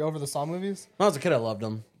 Like, are you over the Saw movies? When I was a kid, I loved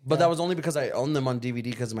them, but that was only because I owned them on DVD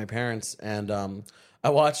because of my parents, and I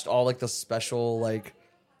watched all like the special like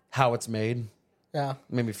how it's made. Yeah, It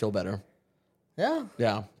made me feel better. yeah.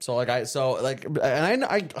 Yeah. So I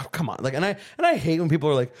oh, come on, like, and I hate when people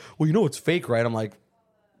are like, well, you know, it's fake, right? I'm like,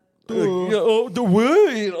 yeah, oh, the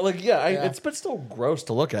way, you know, like, yeah, it's but still gross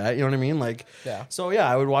to look at. You know what I mean? Like, Yeah. So yeah,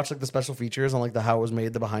 I would watch like the special features on like the how it was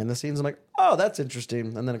made, the behind the scenes. I'm like, oh, that's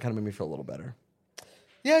interesting, and then it kind of made me feel a little better.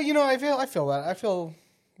 Yeah, you know, I feel that. I feel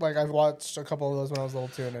like I've watched a couple of those when I was little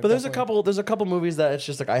too. But there's a couple movies that it's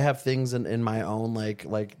just like I have things in my own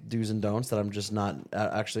like do's and don'ts that I'm just not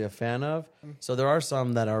actually a fan of. So there are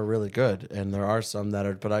some that are really good, and there are some that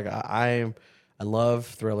are. But I love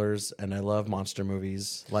thrillers and I love monster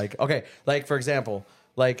movies. Like, okay, like for example,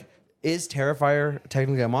 like, is Terrifier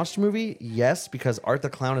technically a monster movie? Yes, because Art the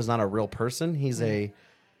Clown is not a real person. He's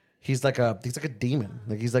like a demon.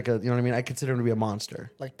 Like, he's like a, you know what I mean? I consider him to be a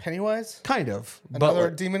monster. like Pennywise, Kind of. another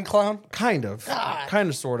but demon clown. kind of. Kind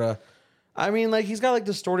of, sort of. I mean, like, he's got like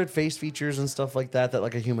distorted face features and stuff like that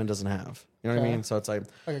like a human doesn't have. You know what I mean? So it's like,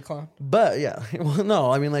 Like a clown. but yeah, well,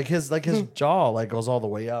 no, I mean, like his jaw like goes all the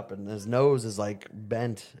way up, and his nose is like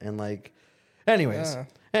bent, and like, anyways,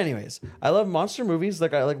 I love monster movies.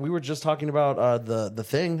 Like we were just talking about the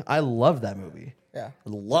Thing. I love that movie. Yeah. I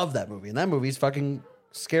love that movie, and that movie's fucking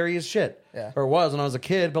scary as shit. Yeah. Or was when I was a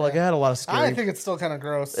kid, but like it had a lot of scary. I think it's still kind of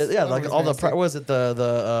gross. Yeah, like all the nasty. was it that's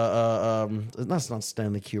not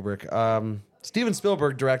Stanley Kubrick. Steven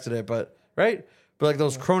Spielberg directed it, but right, but like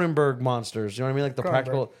those Cronenberg monsters, you know what I mean? Like the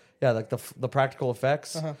practical, like the practical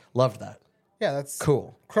effects. Loved that. Yeah, that's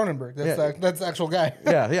Cool. Cronenberg. That's Yeah. that's the actual guy.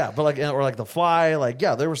 Yeah, but like, or like The Fly, like,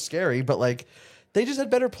 yeah, they were scary, but like they just had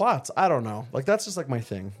better plots. I don't know. Like, that's just like my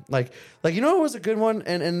thing. Like you know, what was a good one,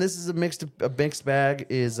 and this is a mixed bag,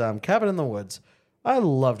 is Cabin in the Woods. I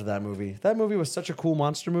loved that movie. That movie was such a cool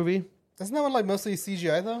monster movie. Isn't that one like mostly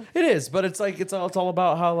CGI though? It is, but it's like it's all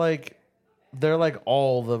about how like they're like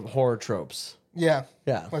all the horror tropes. Yeah.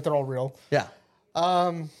 Yeah. Like they're all real. Yeah.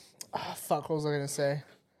 Fuck, what was I gonna say?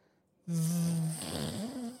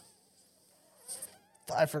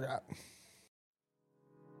 I forgot.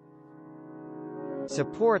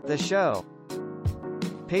 Support the show.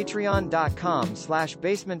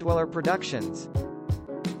 Patreon.com/Basement Dweller Productions.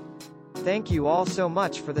 Thank you all so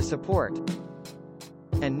much for the support.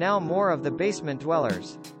 And now more of the Basement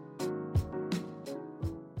Dwellers.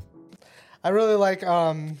 I really like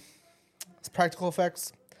it's practical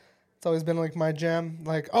effects. It's always been like my jam.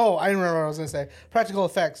 Like, oh, I remember what I was gonna say. Practical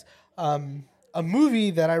effects. A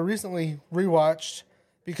movie that I recently rewatched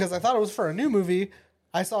because I thought it was for a new movie.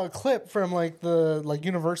 I saw a clip from like the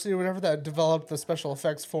university or whatever that developed the special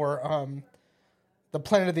effects for the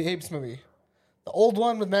Planet of the Apes movie. The old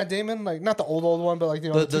one with Matt Damon, like not the old one, but like the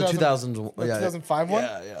 2000s, the 2005 one.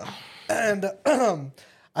 Yeah. And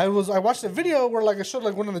I watched a video where like it showed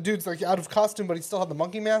like one of the dudes like out of costume, but he still had the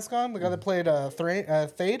monkey mask on. The guy that played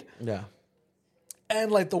Thade. Yeah.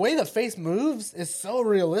 And like the way the face moves is so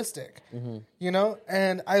realistic, you know.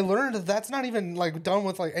 And I learned that's not even like done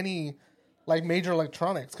with like any like major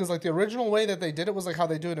electronics, because like the original way that they did it was like how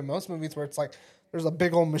they do it in most movies, where it's like there's a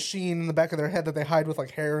big old machine in the back of their head that they hide with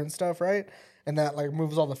like hair and stuff, right? And that like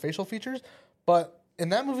moves all the facial features. But in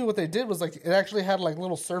that movie, what they did was like it actually had like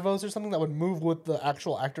little servos or something that would move with the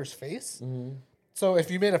actual actor's face. So if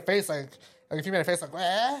you made a face like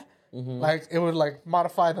like it would like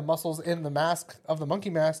modify the muscles in the mask of the monkey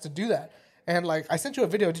mask to do that. And like I sent you a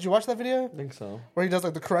video. Did you watch that video? I think so. Where he does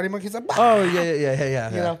like the karate monkey. He's like, bah! Oh yeah.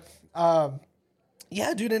 You know,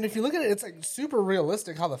 yeah, dude. And if you look at it, it's like super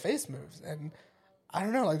realistic how the face moves. And I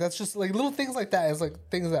don't know, like that's just like little things like that is like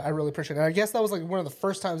things that I really appreciate. And I guess that was like one of the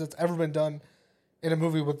first times it's ever been done in a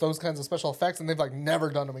movie with those kinds of special effects, and they've like never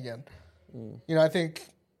done them again. You know, I think.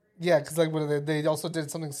 Yeah, because like when they also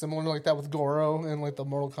did something similar like that with Goro and like the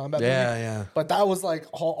Mortal Kombat movie. Yeah. But that was like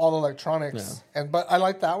all electronics, but I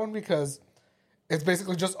like that one because it's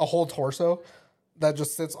basically just a whole torso that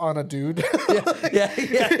just sits on a dude. Yeah.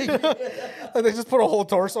 Like they just put a whole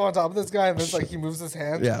torso on top of this guy, and then it's like he moves his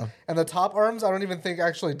hands. Yeah. And the top arms, I don't even think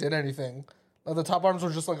actually did anything. Like the top arms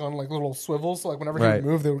were just like on like little swivels, so like whenever he Right. would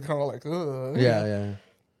move, they would kind of like, ugh. Yeah.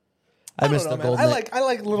 I don't missed know, the man. golden. I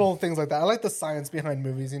like little things like that. I like the science behind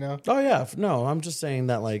movies, you know. Oh yeah, no, I'm just saying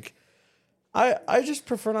that like, I just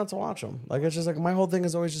prefer not to watch them. Like it's just like my whole thing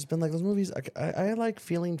has always just been like those movies. I like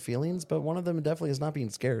feeling feelings, but one of them definitely is not being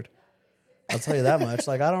scared. I'll tell you that much.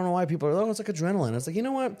 Like I don't know why people are, oh, it's like adrenaline. It's like, you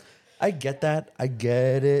know what? I get that. I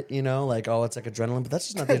get it. You know, like, oh, it's like adrenaline, but that's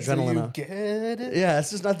just not the So adrenaline. you get it? Yeah, it's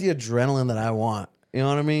just not the adrenaline that I want. You know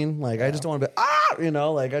what I mean? Like I just don't want to be you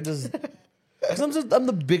know, like I just. Cause I'm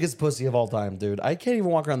the biggest pussy of all time, dude. I can't even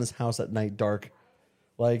walk around this house at night dark.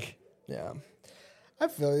 Like, Yeah, I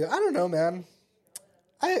feel you. I don't know, man.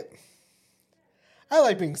 I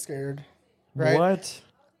like being scared. Right? what?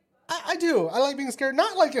 I do. I like being scared.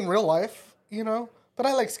 Not like in real life, you know, but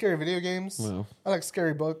I like scary video games. No. I like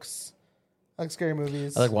scary books. I like scary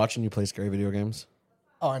movies. I like watching you play scary video games.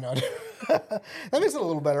 Oh, I know. That makes it a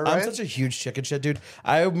little better, right? I'm such a huge chicken shit, dude.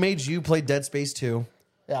 I made you play Dead Space 2,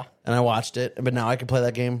 Yeah. and I watched it, but now I can play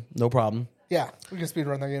that game, no problem. Yeah. We can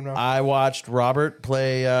speedrun that game now. I watched Robert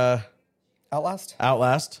play Outlast?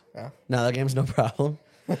 Outlast. Yeah. Now that game's no problem.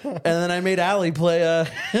 And then I made Allie play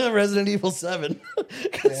Resident Evil 7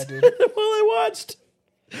 Yeah, dude. while I watched.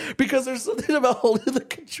 Because there's something about holding the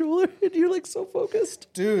controller and you're like so focused.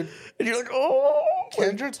 Dude, And you're like, oh.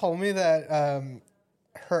 Kendra told me that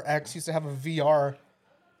her ex used to have a VR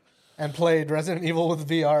and played Resident Evil with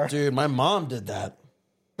VR. Dude, my mom did that.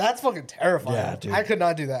 That's fucking terrifying. Yeah, dude. I could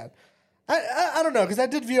not do that. I don't know, because I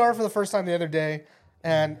did VR for the first time the other day,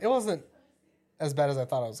 and it wasn't as bad as I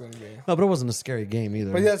thought it was going to be. No, but it wasn't a scary game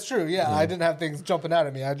either. But yeah, that's true. Yeah, I didn't have things jumping out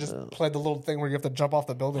at me. I just played the little thing where you have to jump off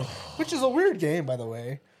the building, which is a weird game, by the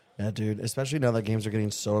way. Yeah, dude. Especially now that games are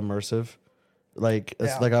getting so immersive. Like,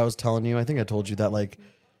 it's Yeah. like I was telling you, I think I told you that, like,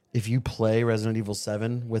 if you play Resident Evil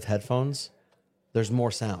 7 with headphones, there's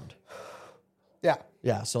more sound. Yeah.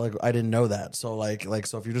 Yeah, so like I didn't know that. So like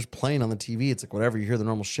so if you're just playing on the TV, it's like whatever, you hear the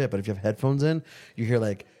normal shit. But if you have headphones in, you hear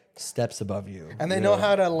like steps above you. And they know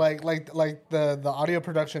how to like the audio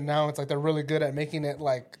production now. It's like they're really good at making it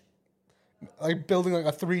like building like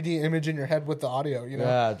a 3D image in your head with the audio. You know,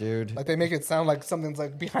 Yeah, dude. like they make it sound like something's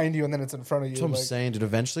like behind you and then it's in front of you. That's what I'm like, saying, dude.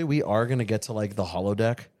 Eventually, we are gonna get to like the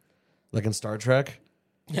holodeck, like in Star Trek.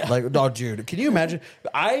 Yeah. Like, oh, dude, can you imagine?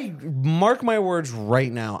 I mark my words right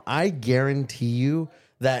now. I guarantee you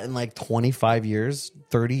that in like 25 years,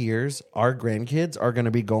 30 years, our grandkids are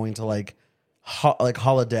gonna be going to like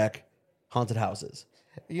holodeck haunted houses.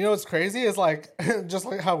 You know what's crazy is like just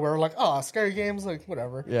like how we're like, oh, scary games, like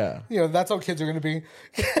whatever. Yeah. You know, that's how kids are gonna be.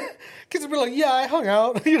 Kids will be like, yeah, I hung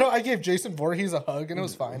out. You know, I gave Jason Voorhees a hug and it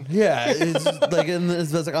was fine. Yeah, it's like, and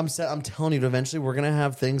it's like I'm telling you, eventually we're gonna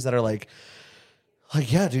have things that are like,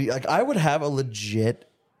 yeah, dude. Like I would have a legit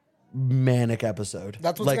manic episode.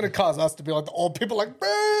 That's what's like, gonna cause us to be like the old people, like, "Boo!"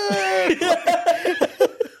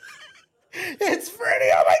 It's Freddy!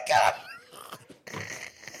 Oh my god!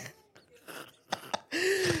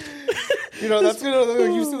 You know, that's gonna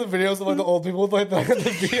like, you see the videos of like the old people with like the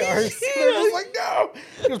VRs. They're just like, no,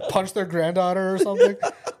 just punch their granddaughter or something.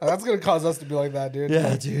 That's gonna cause us to be like that, dude.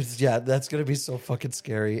 Yeah, dude. Yeah, that's gonna be so fucking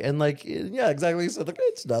scary. And like, yeah, exactly. So like,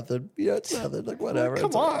 it's nothing. Yeah, it's nothing. Like whatever. Come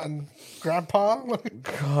It's like- on, Grandpa. I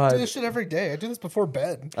God. do this shit every day. I do this before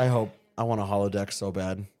bed. I want a holodeck so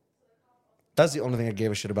bad. That's the only thing I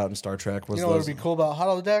gave a shit about in Star Trek was You know what those. would be cool about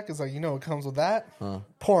Holodeck is like, you know what comes with that?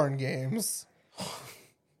 Porn games.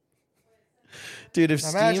 Dude, if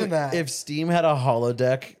Imagine that. Steam had a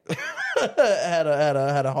holodeck, had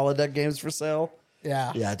a holodeck games for sale.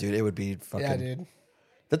 Yeah. Yeah, dude, it would be fucking. Yeah, dude.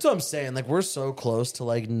 That's what I'm saying. Like we're so close to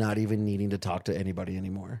like not even needing to talk to anybody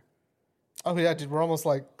anymore. Oh yeah, dude. We're almost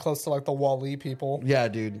like close to like the Wall-E people. Yeah,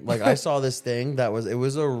 dude. Like I saw this thing it was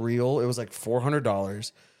like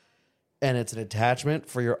 $400, and it's an attachment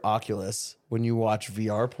for your Oculus when you watch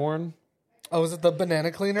VR porn. Oh, is it the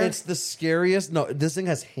banana cleaner? It's the scariest. No, this thing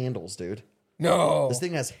has handles, dude. no. This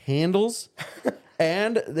thing has handles,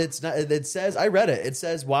 and it's not. It says I read it. It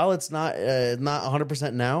says while it's not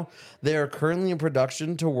 100% now, they are currently in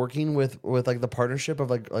production to working with like the partnership of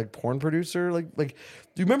like porn producer. Like do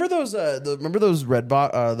you remember those remember those red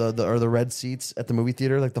the red seats at the movie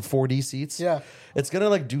theater, like the 4D seats? Yeah. It's gonna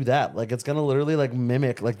like do that. Like it's gonna literally like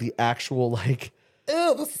mimic like the actual like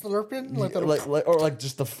Ew, the slurping. Like the. or like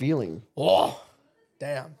just the feeling. Oh,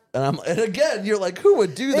 Damn. And again, you're like, who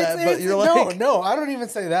would do that? But you're like, no, I don't even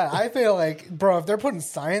say that. I feel like, bro, if they're putting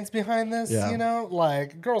science behind this, Yeah. you know,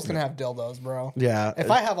 like girls can have dildos, bro. Yeah. If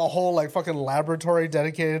I have a whole like fucking laboratory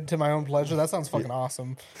dedicated to my own pleasure, that sounds fucking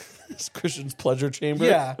awesome. it's Christian's pleasure chamber.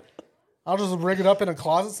 Yeah. I'll just rig it up in a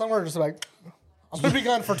closet somewhere, just like I'm gonna be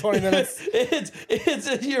gone for 20 minutes.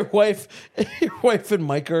 It's your wife and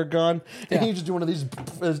Micah are gone, and Yeah. you just do one of these.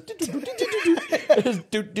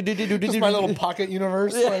 Just my little pocket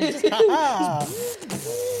universe. Like, just,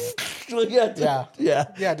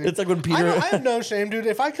 yeah, dude. It's like when I Peter. have no shame, dude.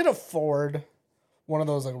 If I could afford one of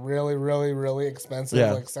those like really, really, really expensive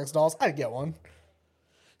Yeah. like sex dolls, I'd get one.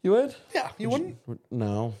 You would? Yeah, you wouldn't?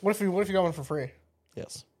 No. What if you got one for free?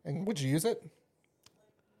 Yes. And would you use it?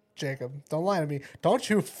 Jacob, don't lie to me. Don't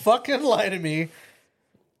you fucking lie to me.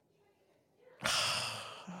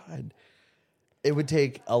 It would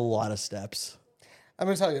take a lot of steps. I'm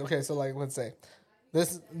gonna tell you. Okay, so like, let's say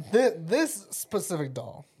this specific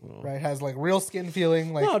doll, right, has like real skin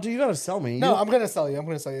feeling. Like, No, dude, you gotta sell me. no, I'm gonna sell you.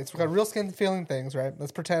 It's got real skin feeling things, right?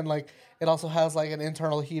 Let's pretend like it also has like an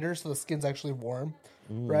internal heater, so the skin's actually warm,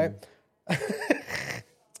 right?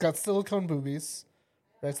 It's got silicone boobies,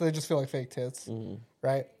 right? So they just feel like fake tits,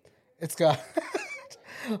 right? It's got.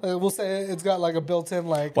 We'll say it's got like a built-in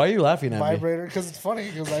like Why are you laughing at me? vibrator because it's funny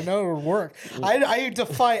because I know it would work. I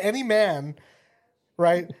defy any man,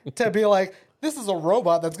 right, to be like, this is a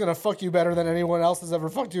robot that's gonna fuck you better than anyone else has ever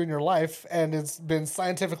fucked you in your life, and it's been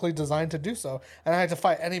scientifically designed to do so. And I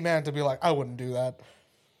defy any man to be like, I wouldn't do that.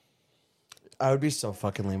 I would be so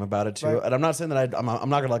fucking lame about it too. Right. And I'm not saying that I'm not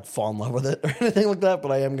gonna like fall in love with it or anything like that,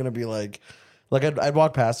 but I am gonna be like I'd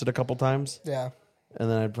walk past it a couple times, Yeah. and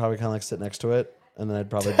then I'd probably kind of like sit next to it, and then I'd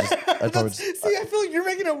probably just See, I feel like you're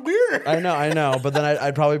making it weird. I know, but then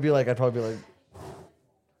I'd probably be like,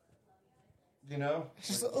 you know,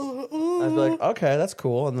 Just, I'd be like, okay, that's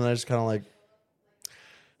cool, and then I just kind of like,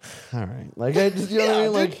 all right, like I just, you know what I mean,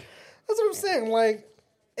 dude, like, that's what I'm saying. Like,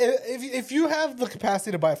 if you have the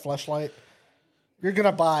capacity to buy a fleshlight, you're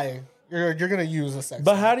gonna use a sex.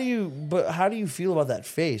 but how do you feel about that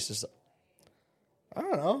face? Just, I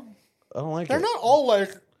don't know. I don't like They're it. not all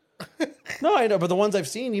like. No, I know, but the ones I've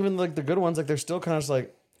seen, even like the good ones, like they're still kind of just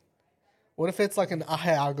like, What if it's like an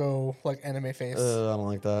Ahiago like anime face? I don't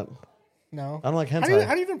like that. No, I don't like How hentai.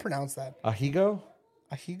 do you even pronounce that? Ahigo?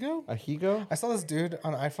 Ahigo? I saw this dude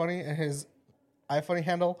on iFunny, and his iFunny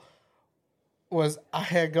handle was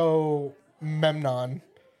Ahigo Memnon.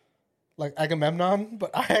 Like Agamemnon,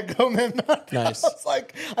 but Agamemnon. Nice.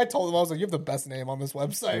 I told him, I was like, you have the best name on this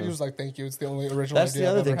website. He was like, thank you. It's the only original That's idea the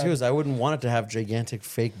other I've thing ever too, had. is I wouldn't want it to have gigantic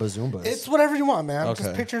fake bazoombas. It's whatever you want, man. Just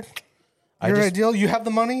Okay. picture I your just- ideal. You have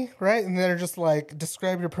the money, right? And they're just like,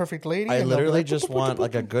 describe your perfect lady. I and they'll be literally like, just boop, boop, want boop,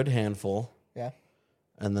 like a boop. good handful, Yeah.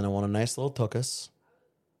 and then I want a nice little tuchus,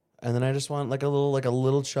 and then I just want like a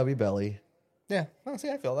little chubby belly. Yeah. Oh,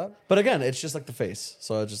 see, I feel that. But again, it's just like the face,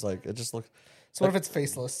 so it just looks. So what if it's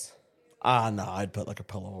faceless? No, I'd put like a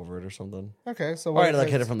pillow over it or something. Okay, so Or what I'd if like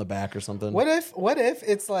hit it it's- from the back or something. What if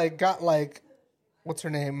it's like got like, what's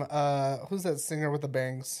her name? Who's that singer with the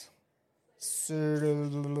bangs? I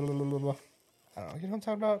don't know. You know what I'm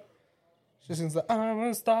talking about? She sings the "I'm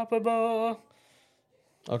Unstoppable."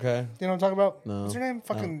 Okay. You know what I'm talking about? No. What's her name?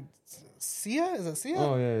 Fucking Sia? Is it Sia?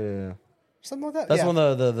 Oh yeah. Something like that. That's yeah. one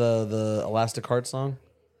of the Elastic Heart song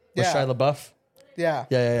with Yeah. Shia LaBeouf. Yeah.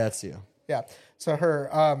 Yeah. That's you. Yeah. So her.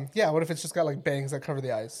 What if it's just got like bangs that cover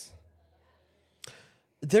the eyes?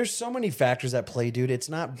 There's so many factors at play, dude. It's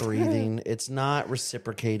not breathing. It's not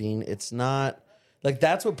reciprocating. It's not like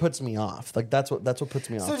that's what puts me off. Like that's what puts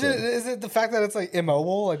me off. So too. is it the fact that it's like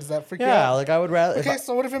immobile? Like does that freak you Yeah, out? like I would rather. Okay. If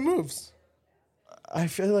So what if it moves? I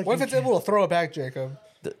feel like What if you it's able to throw it back, Jacob?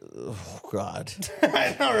 Oh God.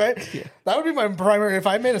 I know, right? That would be my primary. If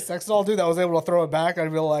I made a sex doll, dude, that was able to throw it back,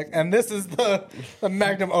 I'd be like, and this is the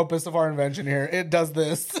magnum opus of our invention here. It does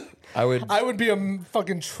this. I would be a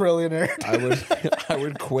fucking trillionaire. I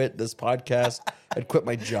would quit this podcast. I'd quit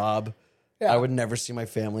my job. Yeah. I would never see my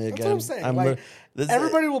family again. That's what I'm saying. li- Like, this-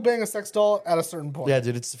 everybody will bang a sex doll at a certain point. Yeah,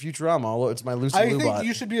 dude, it's the Futurama. It's my Lucy I Lubot. think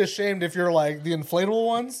you should be ashamed if you're like the inflatable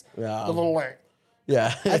ones. Yeah. The little like.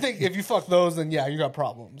 Yeah. I think if you fuck those, then yeah, you got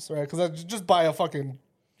problems, right? Because just buy a fucking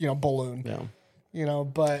balloon. Yeah.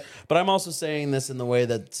 But But I'm also saying this in the way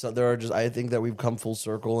that there are just. I think that we've come full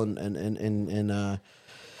circle in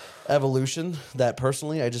evolution. That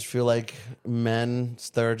personally, I just feel like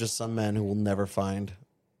there are just some men who will never find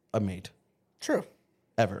a mate true.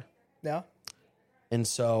 ever. Yeah. And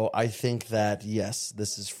so I think that yes,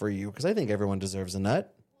 this is for you because I think everyone deserves a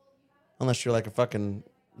nut, unless you're like a fucking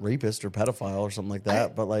rapist or pedophile or something like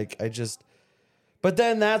that. But like, But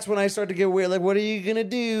then that's when I start to get weird. Like, what are you gonna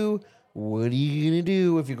do? What are you gonna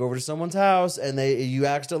do if you go over to someone's house and you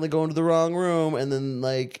accidentally go into the wrong room and then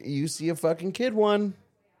like you see a fucking kid one?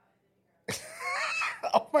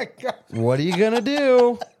 Oh my god! What are you gonna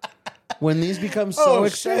do when these become so Oh,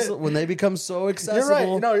 accessible? shit. When they become so accessible, You're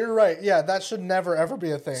right. No, you're right. Yeah, that should never ever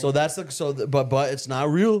be a thing. So that's but it's not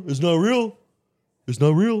real. It's not real. It's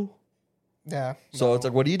not real. yeah. So it's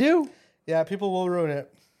like, what do you do? Yeah, people will ruin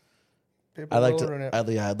it. People I'd like will to. ruin it.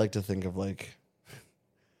 I'd like to think of like,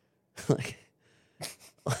 like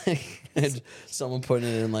someone putting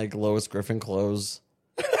it in like Lois Griffin clothes.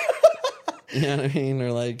 You know what I mean?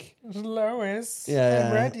 Or like, Lois, yeah,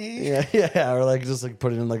 I'm ready. yeah, or like just like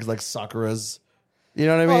putting in like Sakura's. You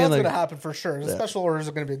know what I Oh, mean? that's Like, gonna happen for sure. The special orders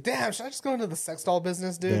are gonna be, damn, should I just go into the sex doll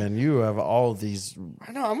business, dude? man, you have all these.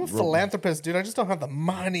 I know, I'm a philanthropist, dude. I just don't have the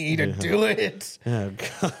money to do it. Oh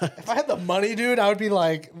God. If I had the money, dude, I would be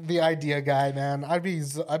like the idea guy, man. I'd be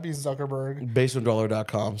Zuckerberg.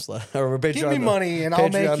 BasementDollar.com or Patreon. Give me money and I'll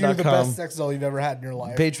make you the Patreon.com. best sex doll you've ever had in your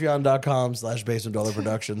life. Patreon.com/BasementDollar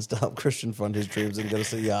Productions to help Christian fund his dreams and get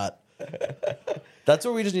us a yacht. That's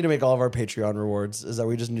what we just need to make all of our Patreon rewards, is that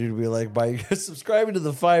we just need to be like, by subscribing to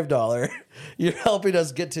the $5, you're helping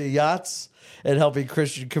us get to yachts and helping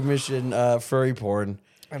Christian commission furry porn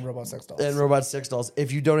And robot sex dolls. and robot sex dolls.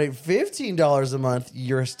 If you donate $15 a month,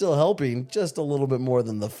 you're still helping just a little bit more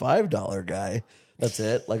than the $5 guy. That's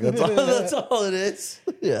it. Like that's all it is.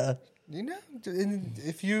 Yeah. You know,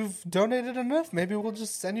 if you've donated enough, maybe we'll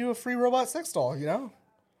just send you a free robot sex doll, you know?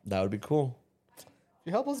 That would be cool. If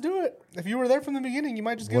you help us do it. If you were there from the beginning, you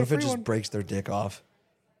might just get What a if free it just one. breaks their dick off?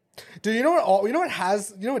 Dude, you know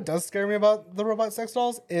what does scare me about the robot sex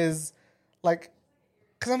dolls is like,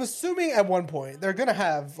 because I'm assuming at one point they're gonna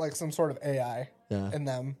have like some sort of AI in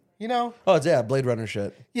them, you know? Oh, it's Blade Runner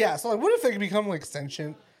shit. Yeah. So like, what if they could become like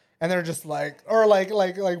sentient and they're just like, or like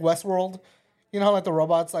Westworld, you know, how like the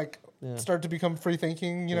robots like start to become free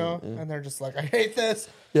thinking, you know, and they're just like, I hate this.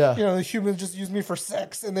 Yeah. You know, the humans just use me for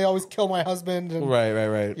sex and they always kill my husband. And,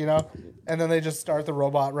 Right. You know, and then they just start the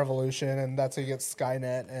robot revolution and that's how you get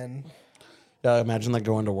Skynet and. Yeah, imagine like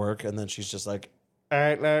going to work and then she's just like,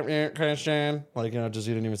 I love you, Christian. Like, you know, just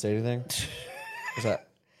you didn't even say anything. What's that?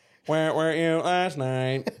 Where were you last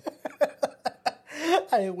night?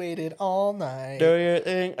 I waited all night. Do you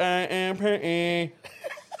think I am pretty?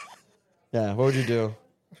 Yeah, what would you do?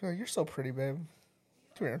 I feel like you're so pretty, babe.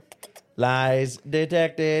 Come here. Lies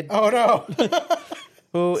detected. Oh no!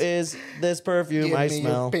 Who is this perfume Give I me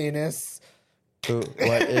smell? your penis.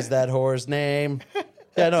 What is that whore's name?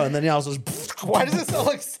 Yeah, no, and then he also Why does it sound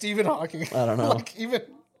like Stephen Hawking? I don't know. Like even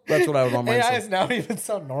That's what I would want mine AI to is now even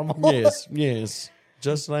sound normal. Yes.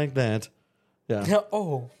 Just like that. Yeah. Yeah.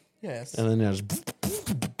 Oh, yes. And then just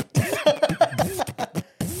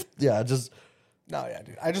yeah, just No, yeah,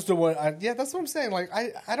 dude. I just don't want. Yeah, that's what I'm saying. Like,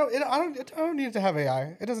 I don't need it to have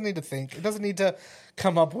AI. It doesn't need to think. It doesn't need to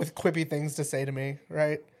come up with quippy things to say to me,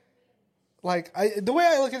 right? Like, the way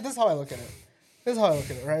I look at it, this is how I look at it. This is how I look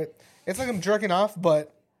at it, right? It's like I'm jerking off,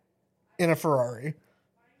 but in a Ferrari.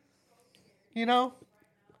 You know?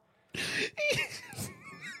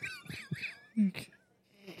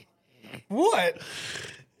 What?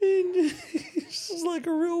 She's like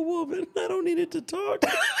a real woman. I don't need it to talk.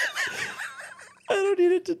 I don't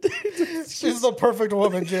need it to. She's the perfect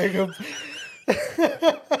woman, Jacob.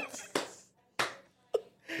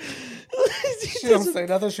 She don't say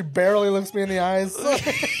nothing. She barely looks me in the eyes.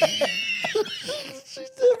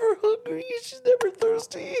 She's never hungry. She's never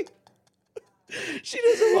thirsty. She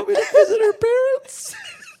doesn't want me to visit her parents.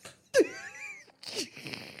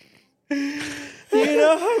 You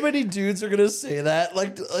know how many dudes are gonna say that,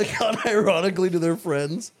 like unironically to their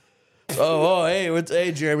friends? Oh,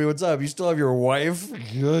 hey, Jeremy, what's up? You still have your wife?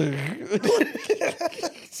 Yeah,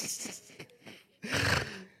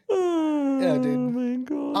 dude. Oh my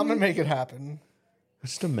god! I'm gonna make it happen.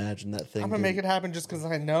 Just imagine that thing. I'm gonna make it happen just because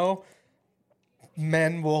I know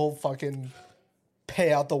men will fucking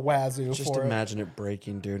pay out the wazoo Just for imagine it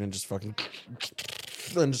breaking, dude, and just fucking,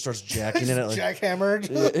 then just starts jacking in it. it. Like, Jackhammered.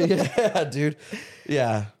 yeah, dude.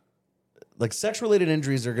 Yeah. Like sex-related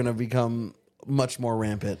injuries are going to become much more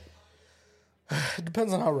rampant. It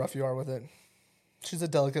depends on how rough you are with it. She's a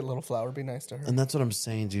delicate little flower. Be nice to her. And that's what I'm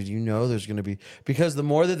saying, dude. You know there's going to be, because the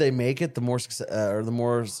more that they make it, the more success, or the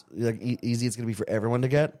more like easy it's going to be for everyone to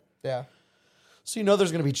get. Yeah. So you know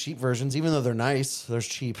there's going to be cheap versions, even though they're nice. There's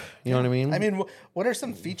cheap. You know what I mean? I mean, what are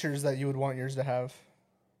some features that you would want yours to have?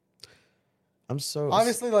 I'm so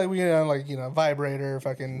Obviously, like we like vibrator,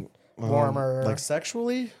 fucking warmer. Like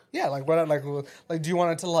sexually? Yeah, like what? Like, do you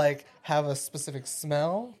want it to like have a specific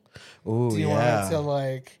smell? Ooh, Do you yeah. want it to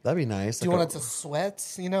like? That'd be nice. Do you want it to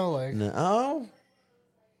sweat? You know, like. No.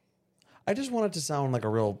 I just want it to sound like a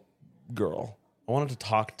real girl. I want it to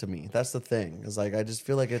talk to me. That's the thing. It's like I just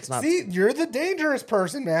feel like it's not. See, you're the dangerous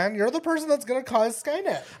person, man. You're the person that's gonna cause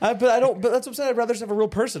Skynet. But I don't. But that's what I'm saying. I'd rather just have a real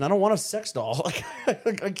person. I don't want a sex doll.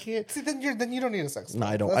 Like I can't. See, then you don't need a sex. No,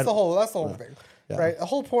 I don't. That's I the don't- whole thing, Yeah. right? The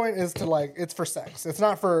whole point is to like it's for sex. It's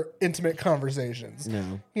not for intimate conversations.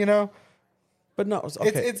 No. You know, But no. Okay.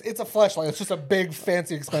 it's a fleshlight. It's just a big,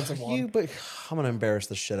 fancy, expensive one. But I'm gonna embarrass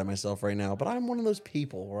the shit out of myself right now. But I'm one of those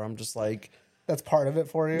people where I'm just like, That's part of it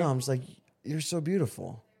for you. no, I'm just like, you're so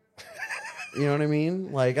beautiful. You know what I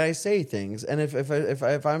mean? Like I say things, and if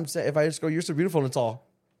I just go, you're so beautiful, and it's all,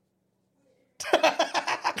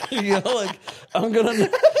 you know, like I'm gonna.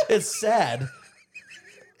 It's sad.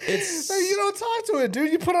 It's No, you don't talk to it,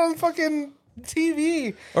 dude. You put on fucking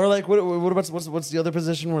TV. or like what about what's the other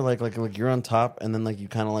position where like you're on top, and then like you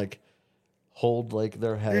kind of like hold like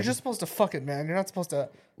their head. You're just supposed to fuck it, man. You're not supposed to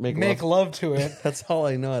Make make love. love to it. That's all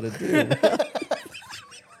I know how to do.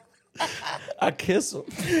 I kiss them.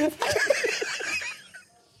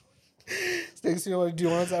 Stacey, do you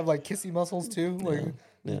want us to have like kissy muscles too? Like you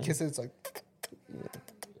Yeah. kiss it, it's like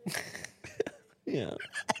Yeah.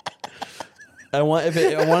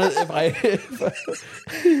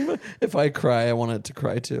 If I cry, I want it to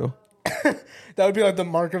cry too. that would be like the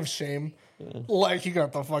mark of shame. Like you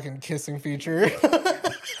got the fucking kissing feature.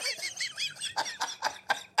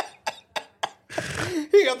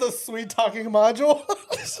 You got the sweet talking module.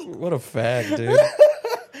 What a fag, dude.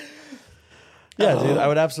 Yeah, dude, I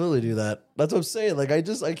would absolutely do that. That's what I'm saying. Like, I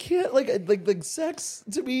can't like sex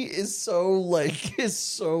to me is so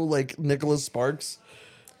like Nicholas Sparks.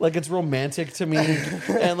 Like it's romantic to me,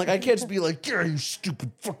 and like I can't just be like, "Yeah, you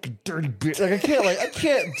stupid fucking dirty bitch." Like I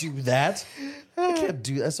can't do that. I can't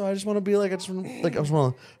do that. So I just want to be like, I just want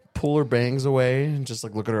to pull her bangs away and just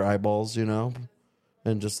like look at her eyeballs, you know,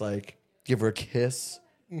 and just like give her a kiss,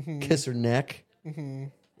 kiss her neck,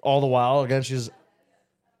 all the while again she's.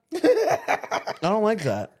 I don't like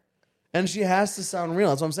that. And she has to sound real.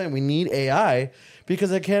 That's what I'm saying. We need AI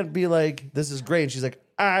because it can't be like, this is great. And she's like,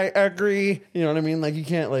 I agree. You know what I mean? Like, you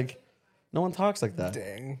can't, like, no one talks like that.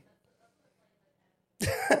 Dang.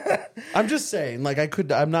 I'm just saying, like,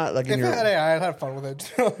 I'm not, like, in If I your. had AI, I'd have fun with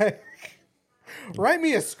it. Like, write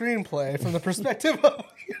me a screenplay from the perspective of.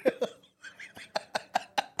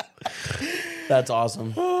 That's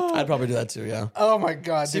awesome. I'd probably do that too, yeah. Oh my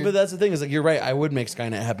god, See, dude. but that's the thing is, like, you're right. I would make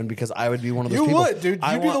Skynet happen because I would be one of those You people. would, dude.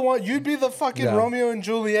 You'd be the one. You'd be the fucking Yeah. Romeo and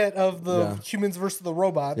Juliet of the Yeah. humans versus the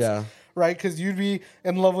robots. Yeah. Right? Because you'd be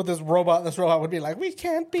in love with this robot. This robot would be like, "We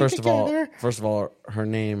can't be together." First of all, her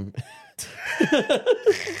name.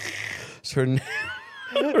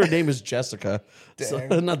 her name is Jessica. So,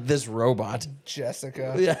 Dang. not this robot.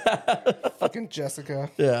 Jessica. Yeah. Fucking Jessica.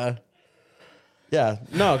 Yeah. Yeah.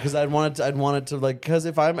 No, because I'd want it to like, because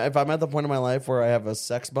if I'm at the point in my life where I have a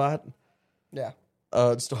sex bot, Yeah.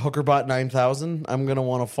 it's the HookerBot 9000, I'm gonna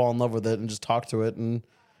want to fall in love with it and just talk to it, and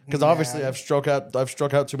because obviously I've struck out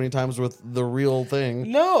too many times with the real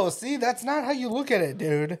thing. No, see, that's not how you look at it,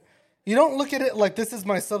 dude. You don't look at it like this is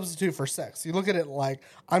my substitute for sex. You look at it like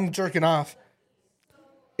I'm jerking off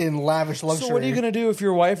in lavish luxury. So what are you gonna do if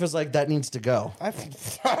your wife is like, that needs to go?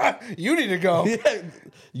 You need to go.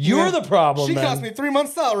 You're Yeah. the problem. She then. cost me 3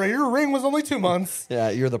 months' salary. Your ring was only 2 months. Yeah,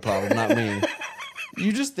 you're the problem, not me.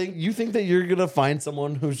 You think that you're gonna find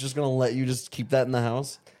someone who's just gonna let you just keep that in the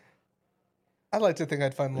house? I'd like to think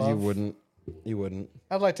I'd find love. You wouldn't. You wouldn't.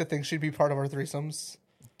 I'd like to think she'd be part of our threesomes.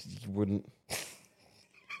 You wouldn't.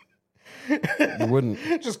 You wouldn't.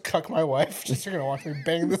 Just cuck my wife. Just you're gonna watch me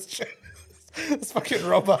bang this chick. This fucking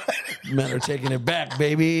robot. Men are taking it back,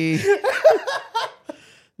 baby.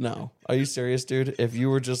 No. Are you serious, dude? If you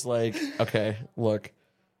were just like, okay, look,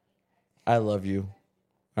 I love you.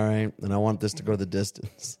 All right. And I want this to go the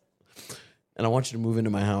distance. And I want you to move into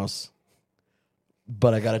my house.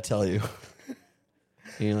 But I got to tell you.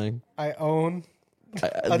 You know, like, I own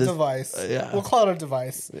a this- device. yeah. We'll call it a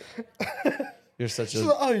device. You're such She's a.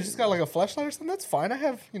 like, oh, you just got like a fleshlight or something? That's fine. I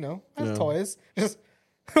have, I have Yeah. toys. Just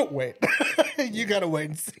wait. You gotta wait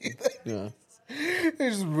and see. Yeah. You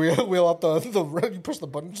just wheel up the you push the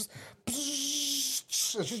button, just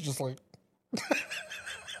and she's just like,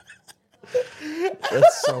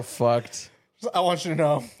 That's so fucked. I want you to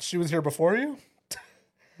know, she was here before you.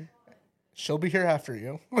 She'll be here after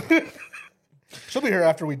you. She'll be here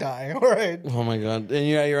after we die. All right. Oh my God. And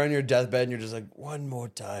you're on your deathbed and you're just like, one more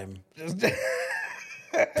time.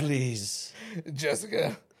 Please.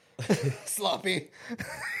 Jessica. Sloppy.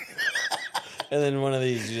 And then one of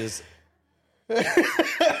these, you just.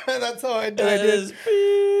 That's how I And died. it is.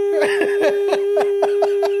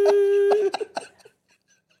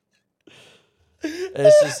 And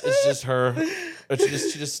it's just her.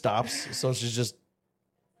 She just stops. So she's just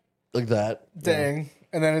like that. Dang.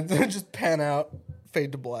 And then it just pan out,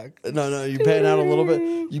 fade to black. No, you pan out a little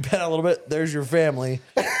bit. You pan out a little bit. There's your family.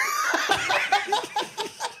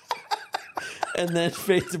 And then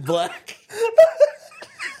fade to black.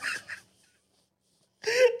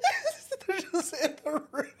 They're just in the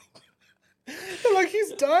room. They're like,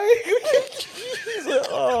 he's dying. He's like,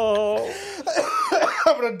 oh.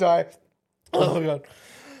 I'm gonna die. Oh my god.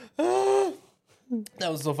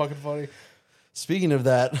 That was so fucking funny. Speaking of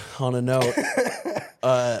that, on a note,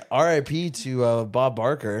 RIP to Bob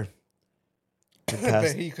Barker. I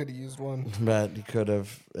bet he could have used one. But he could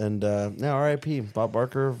have. And now RIP. Bob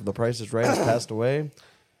Barker, The Price is Right, has passed away.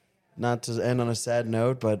 Not to end on a sad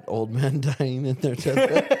note, but old men dying in their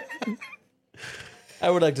deathbed. I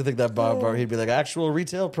would like to think that Bob Barker, he'd be like, actual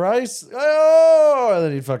retail price? Oh! And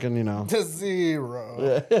then he'd fucking, you know. To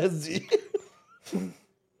zero.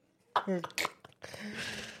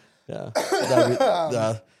 Yeah. That'd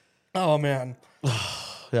be, Oh man.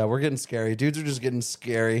 yeah, we're getting scary. Dudes are just getting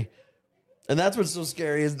scary. And that's what's so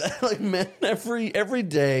scary is that like men every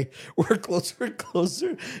day we're closer and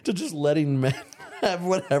closer to just letting men have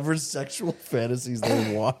whatever sexual fantasies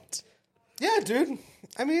they want. Yeah, dude.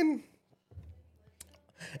 I mean,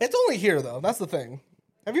 it's only here though. That's the thing.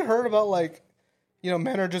 Have you heard about like,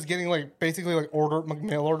 men are just getting like basically like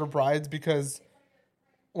mail order brides because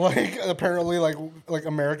like apparently like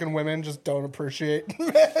American women just don't appreciate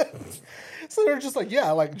men. So they're just like,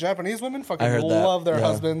 yeah, like Japanese women fucking love their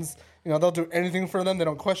husbands. They'll do anything for them. They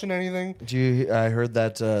don't question anything. I heard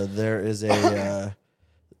that there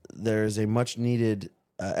is a much needed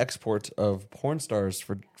export of porn stars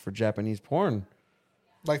for Japanese porn.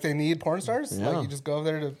 Like they need porn stars? Yeah. Like you just go over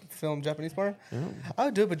there to film Japanese porn? Yeah. I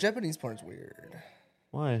would do it, but Japanese porn's weird.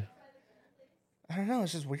 Why? I don't know.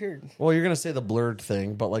 It's just weird. Well, you're gonna say the blurred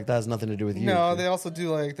thing, but like that has nothing to do with you. No, they also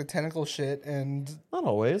do like the tentacle shit and not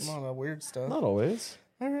always. a lot of weird stuff. Not always.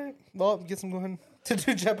 All right. Well, guess I'm going to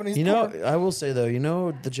do Japanese porn. I will say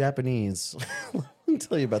though, the Japanese. Let me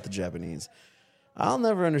tell you about the Japanese. I'll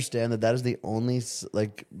never understand that is the only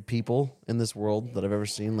like people in this world that I've ever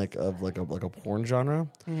seen like of like a porn genre.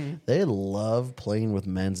 Mm-hmm. They love playing with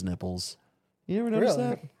men's nipples. You ever notice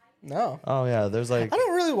that? No. Oh yeah, there's like I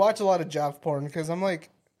don't really watch a lot of Jap porn because I'm like,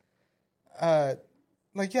 the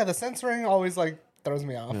censoring always like throws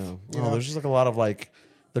me off. Yeah. There's just like a lot of like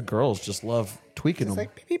the girls just love tweaking them.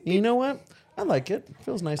 Like, beep, beep, beep. You know what? I like it. It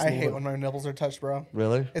feels nice. I hate when my nipples are touched, bro.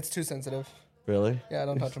 Really? It's too sensitive. Really? Yeah,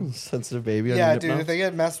 don't touch them. Sensitive baby. On Yeah, your dude. If they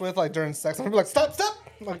get messed with like during sex, I'm gonna be like, stop.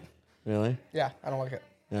 Like, really? yeah, I don't like it.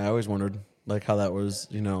 Yeah, I always wondered like how that was,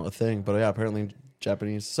 a thing. But yeah, apparently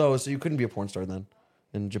Japanese. So you couldn't be a porn star then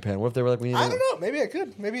in Japan. What if they were like, I don't know. Maybe I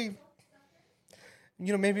could. Maybe,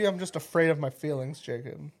 maybe I'm just afraid of my feelings,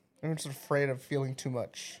 Jacob. I'm just afraid of feeling too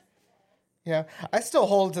much. Yeah, I still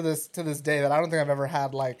hold to this day that I don't think I've ever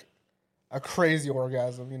had like a crazy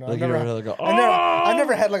orgasm. Like I've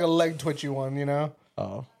never had like a leg twitchy one.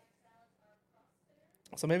 Oh.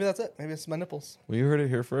 So maybe that's it. Maybe it's my nipples. Well, you heard it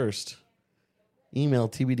here first. Email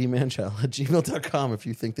tbdmanchild@gmail.com if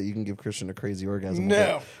you think that you can give Christian a crazy orgasm.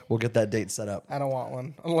 No. We'll get that date set up. I don't want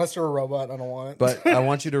one. Unless you're a robot, I don't want it. But I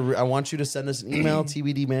want you to send us an email,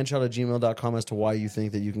 tbdmanchild@gmail.com, as to why you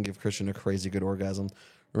think that you can give Christian a crazy good orgasm.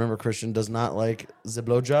 Remember, Christian does not like the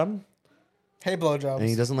blowjob, Hey, blowjobs. and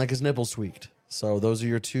he doesn't like his nipples tweaked. So those are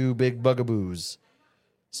your two big bugaboos.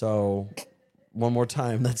 So one more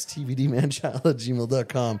time, that's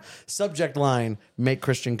tbdmanchild@gmail.com. Subject line, make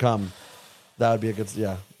Christian come. That would be a good,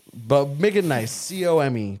 yeah. But make it nice.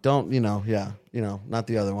 COME. Don't, not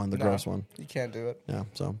the other one, the gross one. You can't do it. Yeah,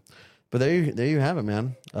 so. But there you have it,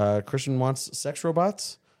 man. Christian wants sex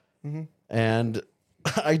robots. Mm-hmm. And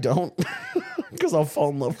I don't. Because I'll fall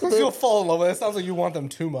in love with Because it. you'll fall in love with it. It sounds like you want them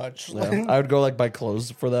too much. Yeah. I would go buy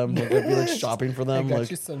clothes for them. I'd be shopping for them. I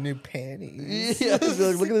got you some new panties. Yeah, I'd be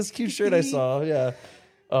look at this cute shirt I saw. Yeah.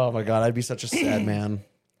 Oh my God, I'd be such a sad man.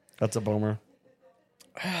 That's a bummer.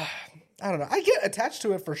 I don't know. I get attached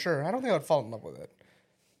to it for sure. I don't think I would fall in love with it.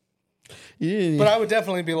 Yeah. But I would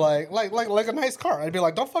definitely be like a nice car. I'd be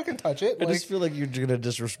like, don't fucking touch it. I just feel like you're gonna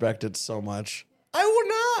disrespect it so much. I would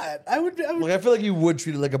not. I would. I feel like you would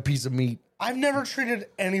treat it like a piece of meat. I've never treated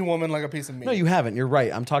any woman like a piece of meat. No, you haven't. You're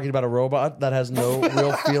right. I'm talking about a robot that has no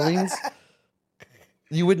real feelings.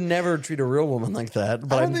 You would never treat a real woman like that.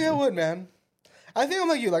 But I don't think I would, man. I think I'm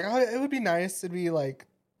like you. Like, it would be nice. It'd be like,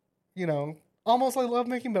 almost like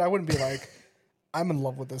lovemaking, but I wouldn't be like, I'm in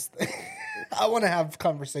love with this thing. I want to have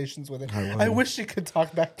conversations with it. I wish she could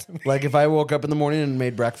talk back to me. Like if I woke up in the morning and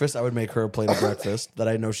made breakfast, I would make her a plate of breakfast that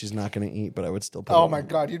I know she's not going to eat, but I would still put Oh it my on.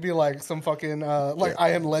 God, you'd be like some fucking I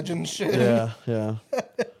Am Legend shit. Yeah.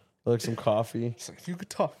 Like some coffee. It's like, if you could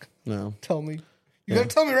talk, No. tell me. You gotta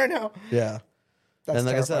tell me right now. Yeah. That's And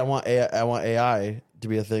like I said, terrifying. I want AI to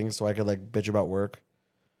be a thing so I could like bitch about work.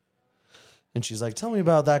 And she's like, tell me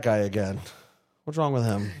about that guy again. What's wrong with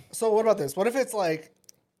him? So what about this? What if it's like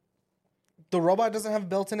the robot doesn't have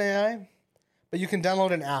built-in AI, but you can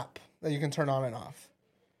download an app that you can turn on and off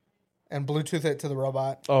and Bluetooth it to the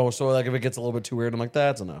robot? Oh, so like if it gets a little bit too weird, I'm like,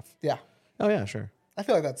 that's enough. Yeah. Oh yeah, sure. I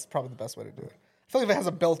feel like that's probably the best way to do it. I feel like if it has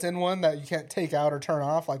a built-in one that you can't take out or turn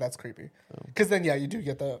off, like that's creepy. Because then, yeah, you do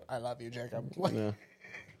get the "I love you, Jacob." Like, Yeah.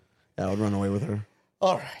 Yeah, I would run away with her.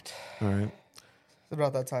 all right, All right. it's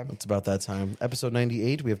about that time. It's about that time. Episode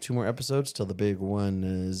 98. We have 2 more episodes till the big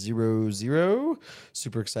 100.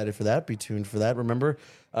 Super excited for that. Be tuned for that. Remember,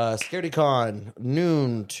 ScaredyCon,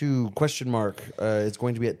 noon to ? It's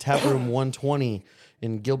going to be at Taproom 120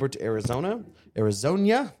 in Gilbert, Arizona.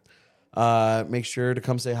 Make sure to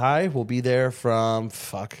come say hi. We'll be there from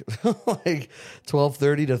like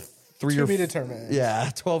 12:30 to 3 To or be determined. Yeah,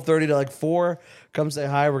 12:30 to like 4. Come say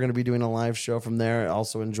hi. We're going to be doing a live show from there.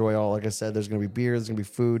 Also enjoy all, like I said, there's going to be beer, there's going to be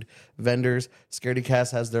food, vendors.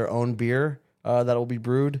 ScaredyCast has their own beer that will be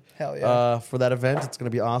brewed. Hell yeah. For that event. It's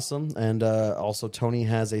going to be awesome. And also Tony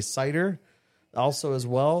has a cider also as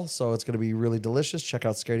well. So it's going to be really delicious. Check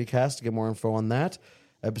out ScaredyCast to get more info on that.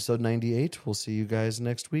 Episode 98. We'll see you guys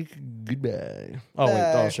next week. Goodbye. Oh, wait.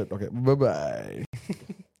 Bye. Oh, shit. Okay. Bye-bye.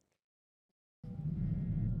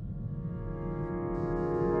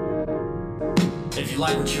 If you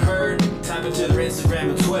like what you heard, type into their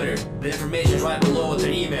Instagram and Twitter. The information's right below with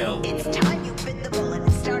their email. It's time you bit the bullet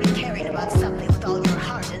and started caring about something with all your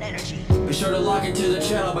heart and energy. Be sure to log into the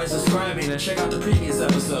channel by subscribing and check out the previous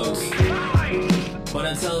episodes. But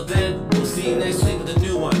until then, we'll see you next week with a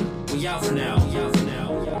new one. We out for now.